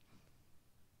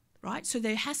 Right? So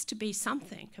there has to be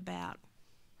something about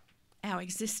our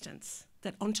existence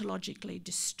that ontologically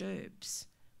disturbs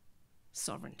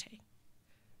sovereignty.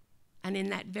 And in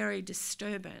that very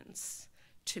disturbance,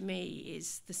 to me,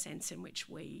 is the sense in which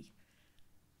we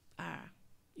are,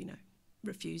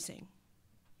 refusing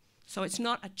So it's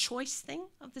not a choice thing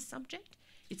of the subject,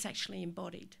 it's actually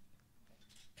embodied.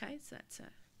 Okay, so that's a,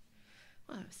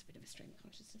 well, it's a bit of a stream of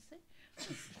consciousness there.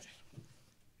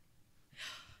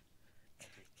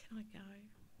 Can I go?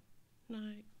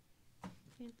 No.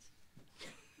 Vince?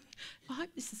 I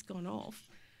hope this has gone off.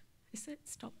 Is that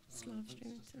stop live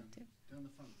streaming? Down the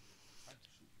front.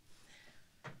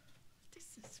 This is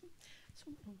so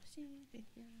oh, thank you. Yeah,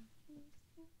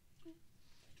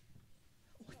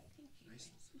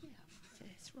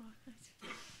 that's right. Thank you.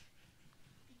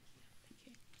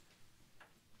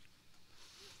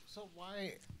 So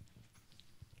why?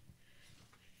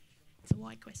 It's a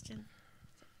why question.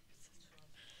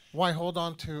 Why hold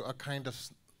on to a kind of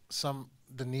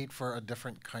the need for a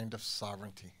different kind of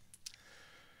sovereignty?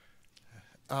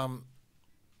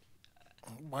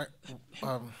 Why?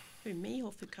 Who, me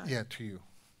or Foucault? Yeah, to you.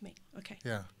 Me, okay.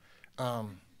 Yeah. I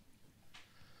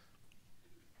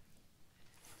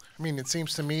mean, it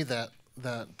seems to me that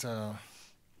the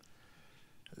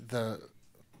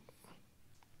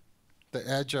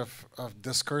edge of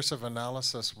discursive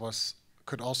analysis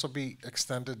could also be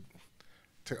extended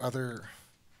to other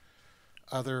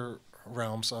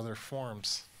realms, other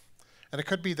forms, and it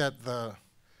could be that the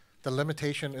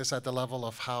limitation is at the level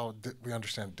of how we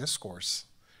understand discourse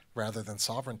rather than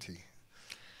sovereignty.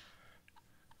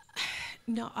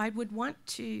 No, I would want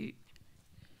to.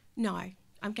 No,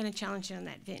 I'm going to challenge you on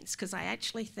that, Vince, because I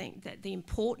actually think that the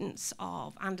importance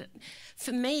of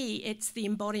for me, it's the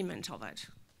embodiment of it,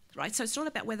 right? So it's not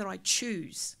about whether I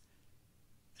choose,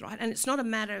 right? And it's not a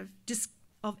matter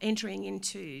of entering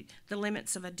into the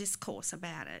limits of a discourse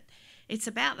about it. It's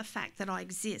about the fact that I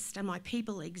exist and my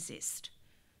people exist,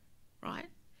 right?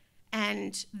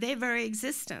 And their very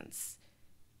existence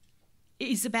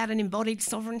is about an embodied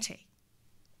sovereignty,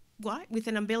 right? With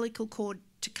an umbilical cord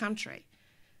to country.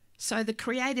 So the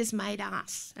Creator's made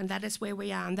us, and that is where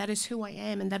we are, and that is who I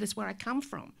am, and that is where I come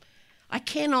from. I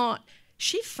cannot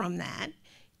shift from that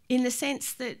in the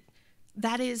sense that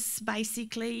that is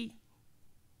basically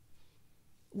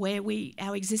where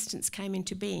our existence came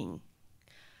into being.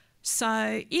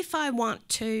 So if I want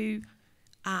to,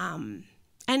 and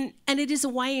it is a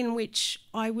way in which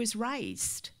I was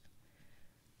raised,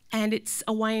 and it's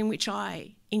a way in which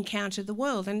I encounter the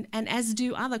world, and as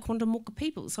do other Quandamooka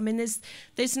peoples. I mean,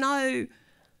 there's no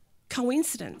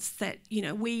coincidence that, you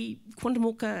know,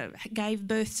 Quandamooka gave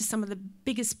birth to some of the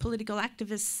biggest political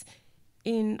activists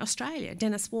in Australia,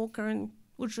 Dennis Walker and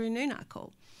Woodrow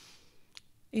Noonuccal.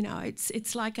 You know,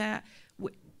 it's like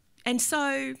and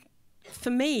so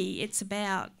for me, it's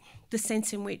about the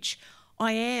sense in which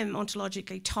I am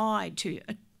ontologically tied to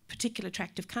a particular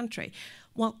tract of country.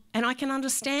 Well, and I can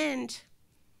understand,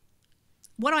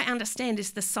 what I understand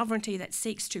is the sovereignty that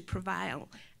seeks to prevail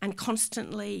and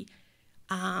constantly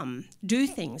do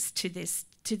things to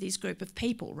this group of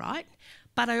people, right?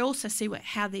 But I also see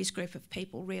how these group of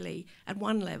people really, at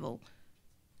one level,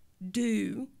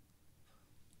 do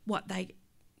what they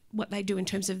do in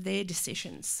terms of their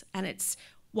decisions. And it's,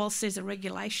 whilst there's a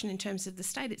regulation in terms of the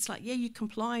state, it's like, yeah, you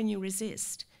comply and you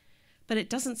resist, but it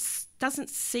doesn't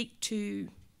seek to,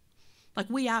 like,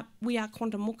 we are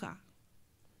Quandamooka.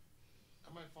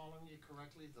 Am I following you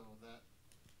correctly, though, that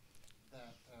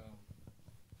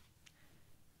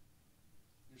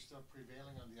you're still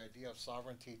prevailing on the idea of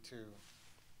sovereignty to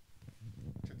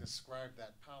describe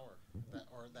that power,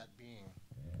 or that being,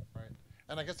 right?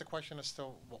 And I guess the question is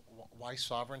still, why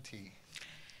sovereignty?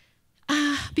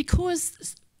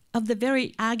 Because of the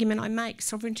very argument I make,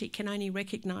 sovereignty can only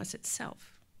recognise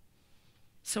itself.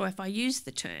 So if I use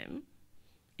the term,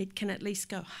 it can at least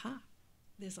go,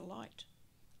 there's a light.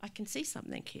 I can see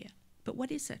something here, but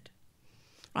what is it?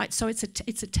 Right, so it's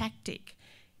a tactic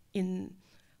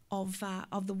of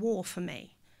the war for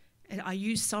me. And I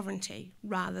use sovereignty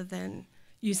rather than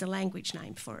use a language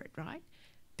name for it, right?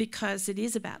 Because it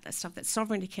is about that stuff, that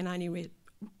sovereignty can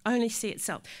only see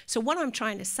itself. So what I'm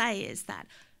trying to say is that,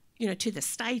 you know, to the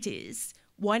state is,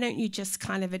 why don't you just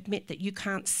kind of admit that you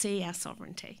can't see our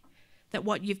sovereignty, that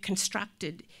what you've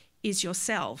constructed is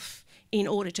yourself in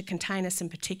order to contain us in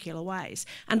particular ways?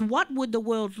 And what would the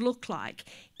world look like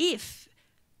if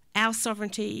our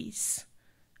sovereignties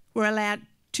were allowed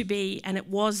to be, and it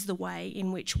was the way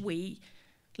in which we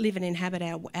live and inhabit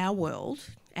our world,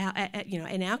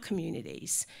 in our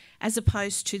communities, as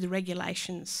opposed to the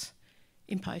regulations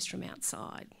imposed from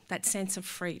outside, that sense of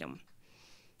freedom,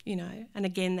 you know? And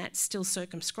again, that's still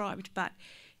circumscribed,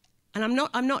 and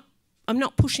I'm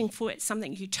not pushing for it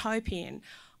something utopian.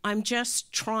 I'm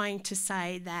just trying to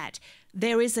say that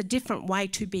there is a different way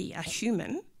to be a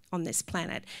human on this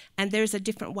planet, and there is a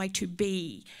different way to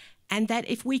be And that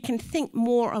if we can think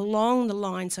more along the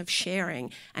lines of sharing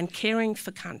and caring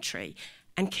for country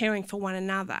and caring for one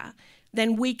another,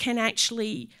 then we can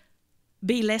actually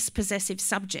be less possessive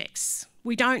subjects.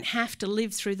 We don't have to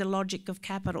live through the logic of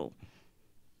capital,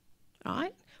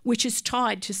 right? Which is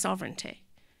tied to sovereignty,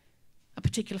 a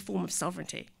particular form of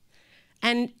sovereignty.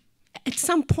 And at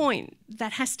some point,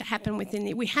 that has to happen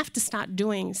we have to start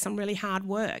doing some really hard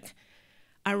work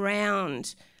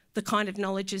around the kind of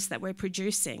knowledges that we're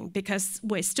producing, because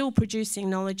we're still producing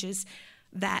knowledges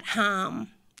that harm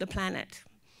the planet.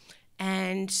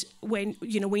 And when,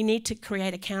 we need to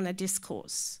create a counter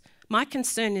discourse. My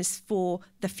concern is for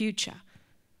the future.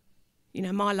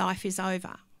 My life is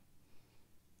over.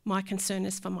 My concern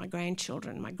is for my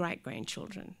grandchildren, my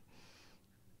great-grandchildren.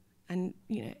 And,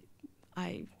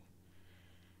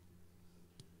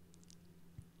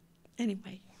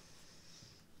 anyway.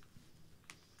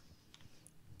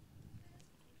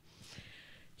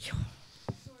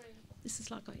 This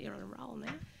is like you're on a roll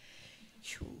now.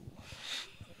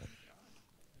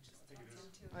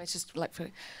 It's just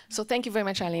so thank you very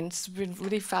much, Aileen. It's been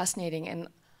really fascinating, and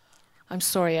I'm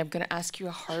sorry, I'm going to ask you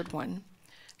a hard one.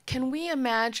 Can we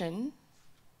imagine,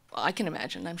 well, I can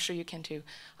imagine, I'm sure you can too,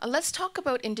 let's talk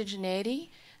about indigeneity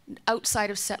outside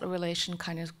of settler relation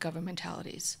kind of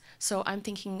governmentalities. So I'm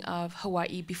thinking of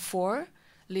Hawaii before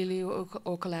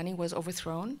Liliuokalani was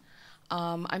overthrown.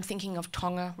 I'm thinking of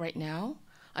Tonga right now.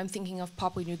 I'm thinking of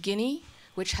Papua New Guinea,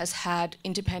 which has had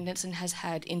independence and has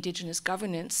had indigenous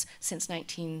governance since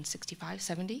 1965,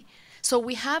 70. So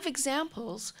we have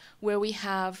examples where we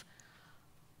have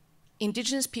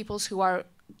indigenous peoples who are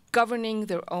governing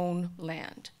their own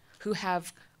land, who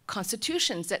have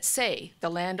constitutions that say the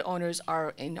landowners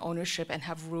are in ownership and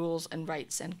have rules and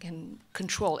rights and can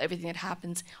control everything that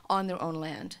happens on their own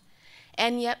land.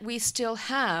 And yet we still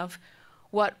have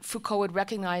what Foucault would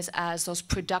recognize as those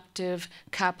productive,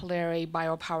 capillary,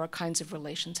 biopower kinds of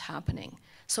relations happening.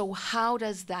 So how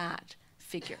does that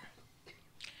figure?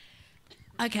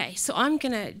 Okay, so I'm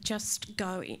going to just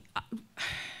go in.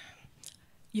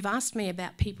 You've asked me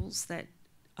about peoples that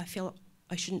I feel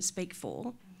I shouldn't speak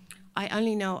for. I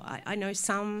only know, I know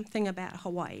something about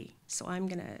Hawaii, so I'm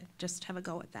going to just have a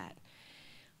go at that.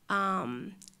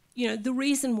 The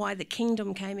reason why the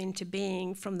kingdom came into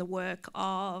being from the work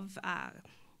of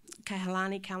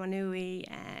Kahelani Kauanui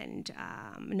and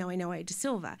Noe da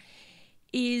Silva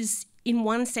is, in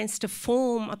one sense, to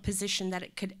form a position that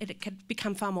it could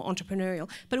become far more entrepreneurial.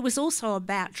 But it was also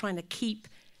about trying to keep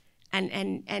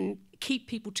and keep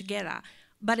people together.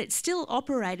 But it still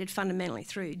operated fundamentally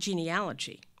through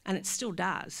genealogy, and it still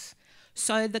does.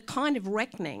 So the kind of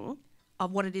reckoning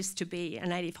of what it is to be a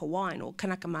native Hawaiian or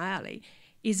Kanaka Maoli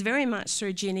is very much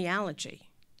through genealogy,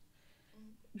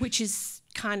 which is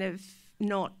kind of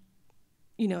not,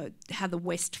 how the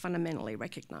West fundamentally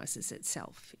recognises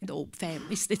itself, or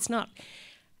families. It's not.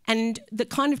 And the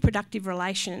kind of productive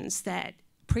relations that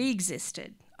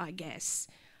pre-existed, I guess,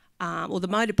 or the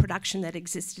mode of production that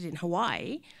existed in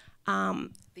Hawaii,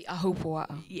 the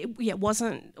ahupua'a. Yeah,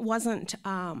 wasn't. Well,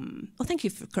 thank you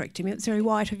for correcting me. It's very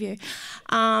white of you.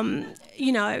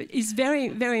 Is very,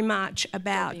 very much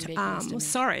about.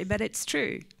 Sorry, but it's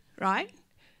true, right?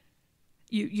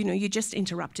 You just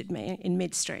interrupted me in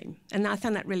midstream, and I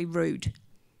found that really rude.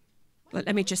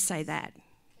 Let me just say that.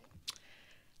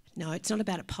 No, it's not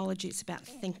about apology. It's about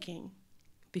thinking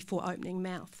before opening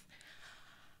mouth.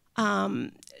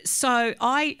 So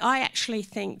I actually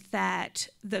think that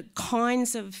the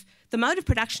mode of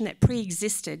production that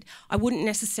pre-existed, I wouldn't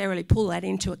necessarily pull that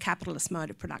into a capitalist mode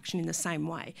of production in the same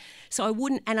way. So I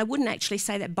wouldn't actually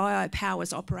say that biopower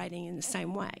was operating in the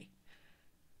same way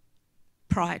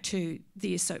prior to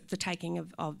the taking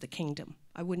of the kingdom.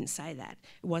 I wouldn't say that.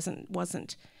 It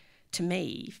wasn't to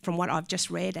me, from what I've just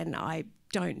read, and I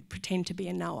don't pretend to be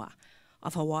a knower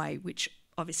of Hawaii, which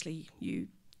obviously you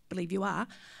believe you are,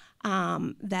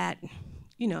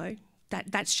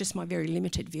 that's just my very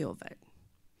limited view of it.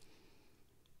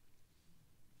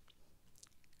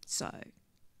 So,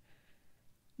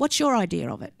 what's your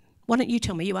idea of it? Why don't you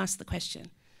tell me? You asked the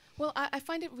question. Well, I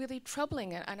find it really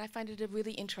troubling, and I find it a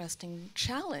really interesting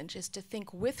challenge, is to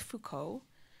think with Foucault,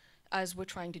 as we're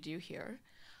trying to do here,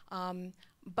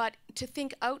 but to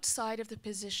think outside of the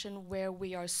position where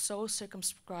we are so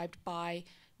circumscribed by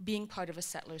being part of a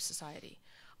settler society.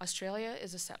 Australia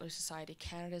is a settler society.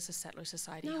 Canada is a settler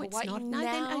society. No, Hawaii it's not. No,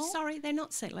 they're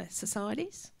not settler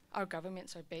societies. Our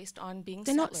governments are based on being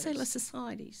they're settlers. Not settler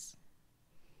societies.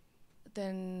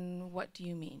 Then what do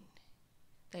you mean?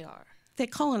 They are. They're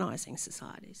colonising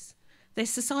societies. They're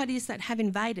societies that have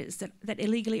invaders that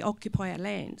illegally occupy our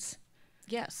lands.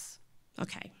 Yes.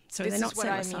 Okay, so This they're not is what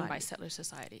I settler mean by society. settler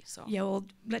society. So Yeah, well,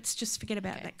 let's just forget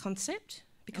about Okay. that concept,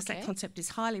 because Okay. that concept is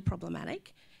highly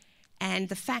problematic, and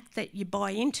the fact that you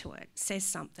buy into it says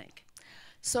something.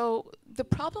 So the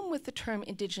problem with the term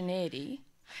indigeneity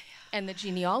and the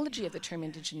genealogy of the term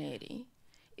indigeneity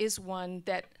is one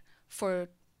that for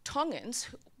Tongans,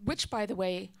 which by the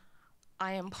way,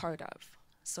 I am part of.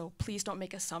 So please don't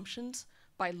make assumptions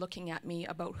by looking at me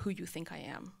about who you think I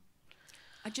am.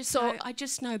 I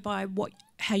just know by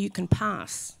how you can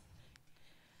pass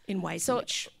in ways in So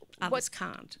which others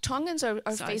can't. Tongans are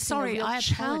So, facing sorry, a real I apologise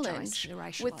challenge for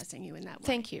with racialising you in that way.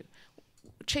 Thank you.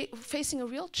 Facing a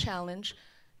real challenge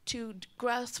to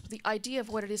grasp the idea of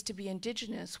what it is to be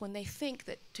Indigenous when they think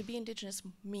that to be Indigenous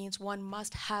means one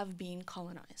must have been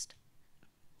colonized.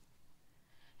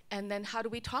 And then how do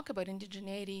we talk about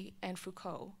indigeneity and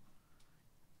Foucault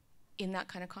in that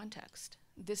kind of context?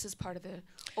 This is part of the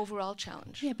overall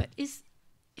challenge. Yeah, but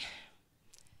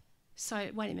so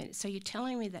wait a minute. So you're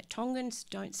telling me that Tongans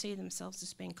don't see themselves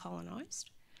as being colonised?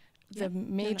 The Yep.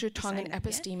 major You're saying Tongan that, yeah?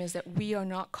 episteme is that we are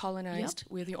not colonized.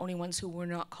 We're the only ones who were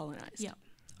not colonized. Yep.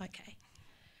 Okay.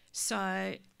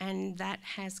 So, and that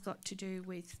has got to do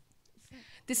with.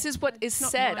 This is what is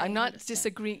Not said. my I'm not understanding.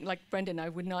 disagreeing, like Brendan, I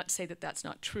would not say that that's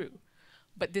not true.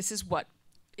 But this is what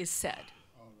is said.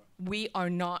 We are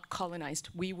not colonized.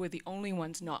 We were the only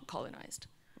ones not colonized.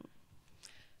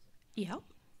 Yeah.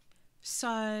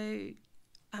 So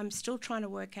I'm still trying to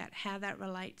work out how that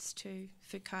relates to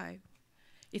Foucault.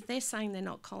 If they're saying they're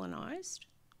not colonised.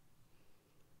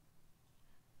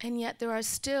 And yet there are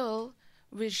still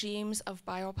regimes of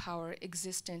biopower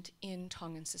existent in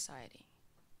Tongan society.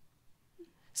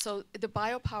 So the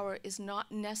biopower is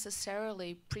not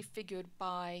necessarily prefigured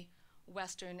by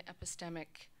Western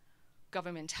epistemic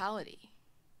governmentality.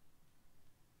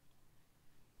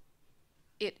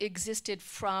 It existed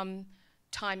from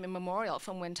time immemorial,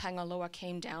 from when Tangaloa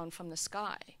came down from the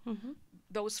sky. Mm-hmm.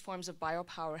 Those forms of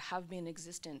biopower have been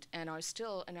existent and are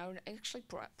still, and are actually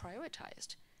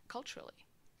prioritized culturally.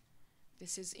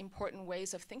 This is important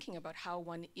ways of thinking about how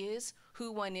one is,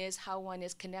 who one is, how one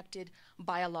is connected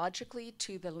biologically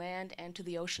to the land and to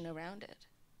the ocean around it.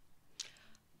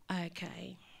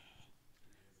 Okay.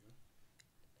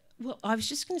 Well, I was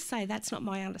just going to say that's not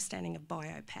my understanding of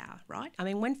biopower, right? I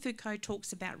mean, when Foucault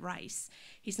talks about race,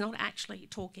 he's not actually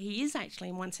talking, he is actually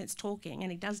in one sense talking,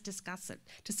 and he does discuss it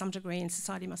to some degree, and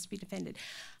society must be defended,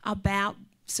 about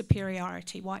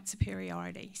superiority, white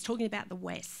superiority. He's talking about the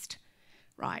West,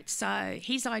 right? So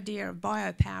his idea of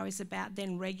biopower is about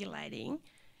then regulating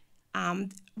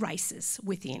races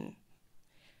within.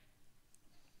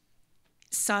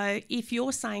 So if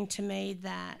you're saying to me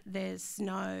that there's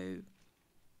no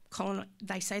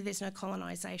they say there's no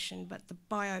colonisation, but the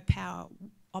biopower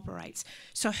operates.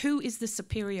 So who is the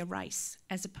superior race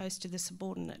as opposed to the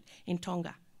subordinate in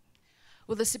Tonga?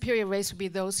 Well, the superior race would be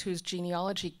those whose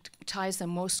genealogy ties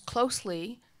them most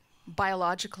closely,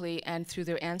 biologically and through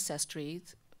their ancestry,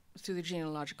 through the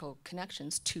genealogical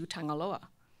connections to Tangaloa.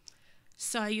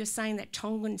 So you're saying that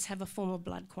Tongans have a form of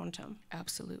blood quantum?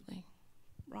 Absolutely.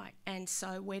 Right, and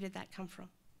so where did that come from?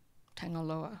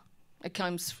 Tangaloa.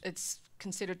 It's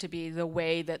considered to be the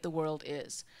way that the world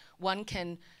is. One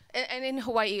can, and in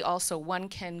Hawaii also, one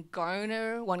can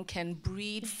garner, one can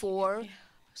breed for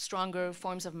stronger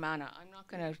forms of mana. I'm not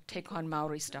going to take on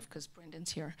Maori stuff because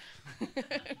Brendan's here.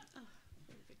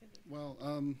 Well,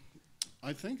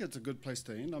 I think it's a good place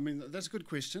to end. I mean, that's a good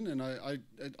question, and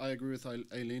I agree with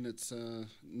Aileen. It's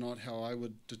not how I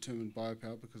would determine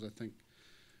biopower, because I think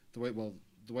the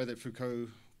way that Foucault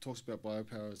talks about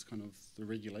biopower is kind of the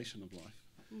regulation of life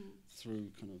through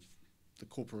kind of the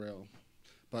corporeal.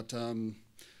 But,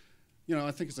 you know,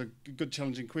 I think it's a good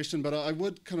challenging question, but I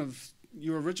would kind of,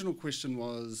 your original question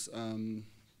was,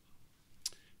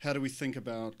 how do we think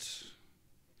about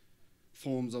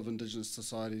forms of Indigenous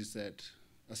societies that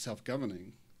are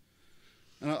self-governing?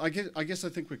 And I guess I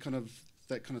think that kind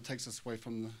of takes us away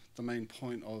from the main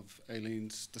point of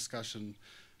Aileen's discussion,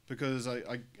 because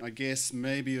I guess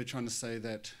maybe you're trying to say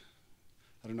that,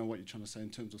 I don't know what you're trying to say in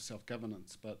terms of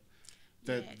self-governance, but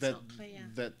that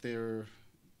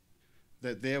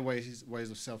their ways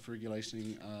of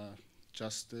self-regulating are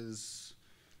just as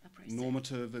Oppressive.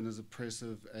 normative and as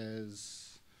oppressive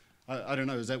as, I don't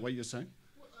know, is that what you're saying?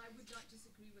 Well, I would not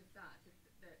disagree with that,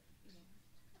 you know.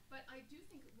 But I do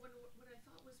think what I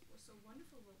thought was so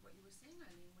wonderful about what you were saying,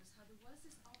 Aileen, was how there was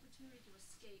this opportunity to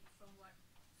escape from what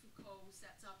Foucault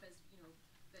sets up as, you know,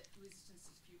 that resistance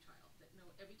is futile, that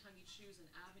every time you choose an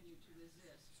avenue to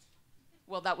resist.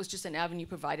 Well, that was just an avenue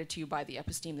provided to you by the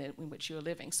episteme in which you are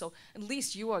living. So at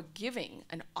least you are giving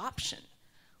an option,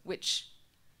 which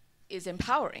is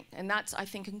empowering. And that's, I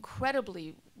think,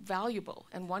 incredibly valuable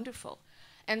and wonderful.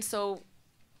 And so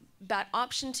that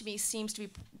option to me seems to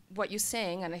be what you're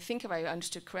saying, and I think if I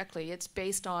understood correctly, it's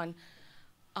based on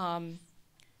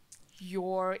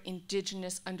your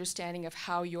Indigenous understanding of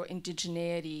how your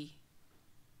indigeneity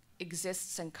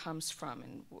exists and comes from,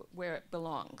 and where it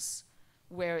belongs,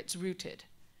 where it's rooted.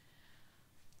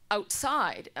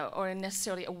 Outside, or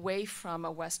necessarily away from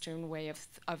a Western way of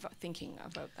thinking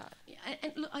about that. Yeah,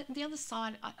 and look, the other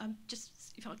side, I'm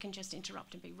just, if I can just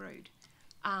interrupt and be rude,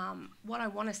 what I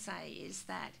want to say is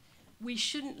that we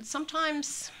shouldn't,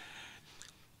 sometimes,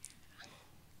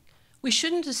 we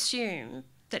shouldn't assume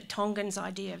that Tongan's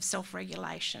idea of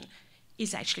self-regulation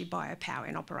is actually biopower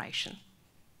in operation,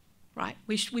 right?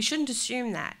 We shouldn't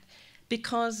assume that,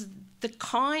 because the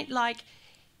kind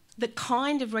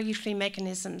of regulatory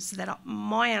mechanisms that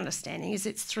my understanding is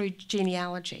it's through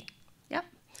genealogy. Yep.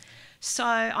 So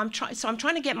I'm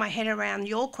trying to get my head around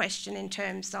your question in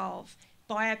terms of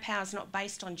biopower is not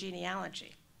based on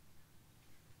genealogy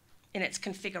in its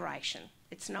configuration.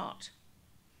 It's not.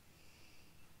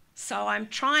 So I'm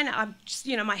just,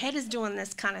 you know, my head is doing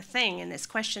this kind of thing in this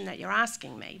question that you're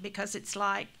asking me, because it's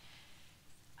like,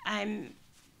 I'm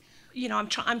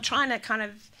trying to kind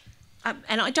of,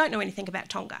 and I don't know anything about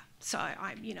Tonga, so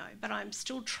but I'm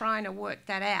still trying to work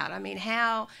that out. I mean,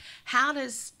 how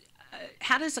does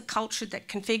a culture that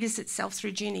configures itself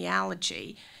through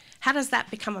genealogy, how does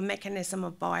that become a mechanism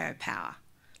of biopower?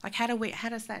 Like, how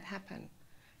does that happen?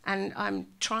 And I'm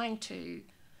trying to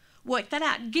work that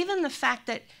out, given the fact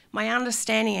that my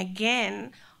understanding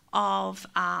again of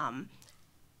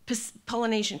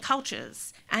Polynesian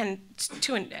cultures and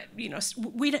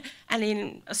and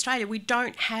in Australia we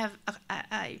don't have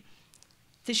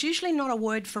there's usually not a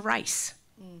word for race.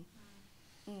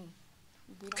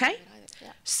 Okay,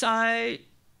 yeah. So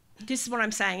this is what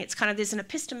I'm saying. It's kind of, there's an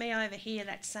episteme over here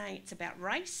that's saying it's about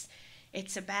race,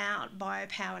 it's about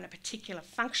biopower and a particular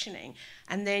functioning,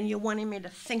 and then you're wanting me to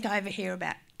think over here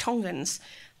about Tongans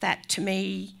that to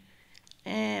me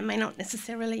may not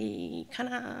necessarily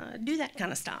kind of do that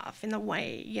kind of stuff in the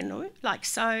way, like,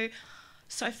 so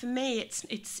for me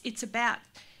it's about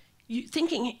you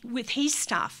thinking with his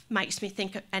stuff makes me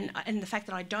think, and the fact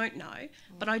that I don't know,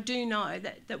 but I do know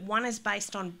that one is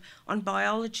based on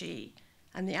biology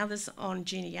and the other's on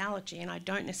genealogy, and I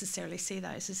don't necessarily see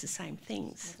those as the same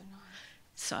things.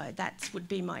 So that would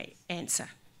be my answer,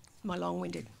 my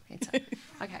long-winded answer.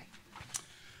 Okay.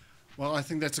 Well, I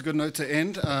think that's a good note to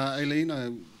end. Aileen,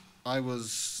 I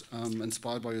was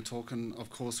inspired by your talk, and of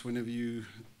course, whenever you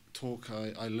talk,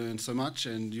 I learn so much,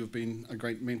 and you've been a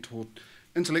great mentor,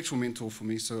 intellectual mentor for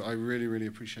me, so I really, really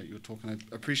appreciate your talk, and I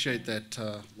appreciate that,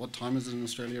 what time is it in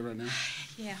Australia right now?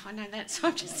 Yeah, I know that, so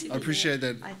I'm just sitting I appreciate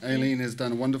there. that Aileen has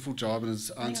done a wonderful job and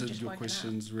has answered your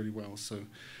questions really well. So,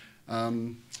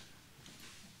 on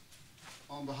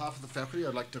behalf of the faculty,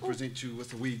 I'd like to present you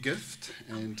with a wee gift,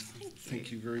 and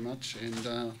thank you very much.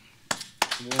 And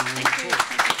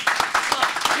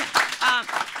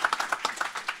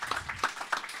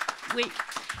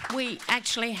we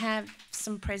actually have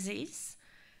some prezzies.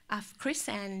 Chris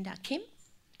and Kim,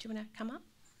 do you want to come up?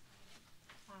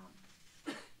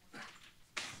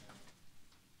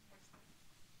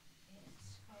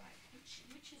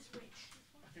 Which is which?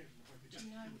 Do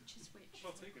you know which is which?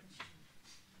 I'll take it.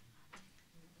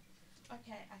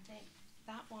 Okay, I think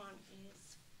that one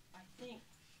is,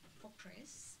 for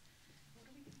Chris.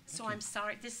 So I'm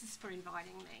sorry, this is for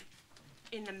inviting me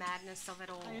in the madness of it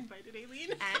all. I invited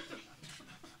Aileen. And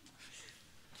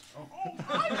I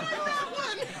know that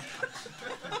one.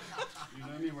 You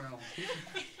know me well.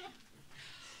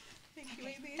 Thank you,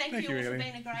 Aileen. Thank you all for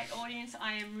being a great audience.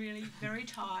 I am really very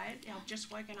tired. I've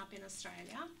just woken up in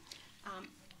Australia.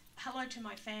 Hello to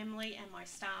my family and my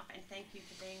staff, and thank you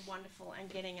for being wonderful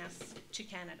and getting us to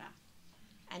Canada.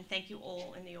 And thank you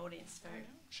all in the audience for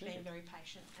being very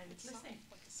patient and listening.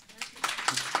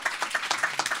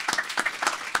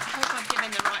 I hope I've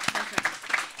given the right present.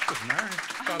 Doesn't matter. I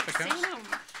haven't seen them.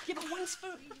 Yeah, but one's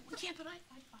for, but I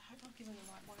hope I've given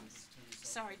the right ones.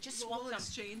 Sorry, just swap them. We'll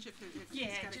exchange if yeah,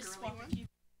 it's got a just girly swap one. it.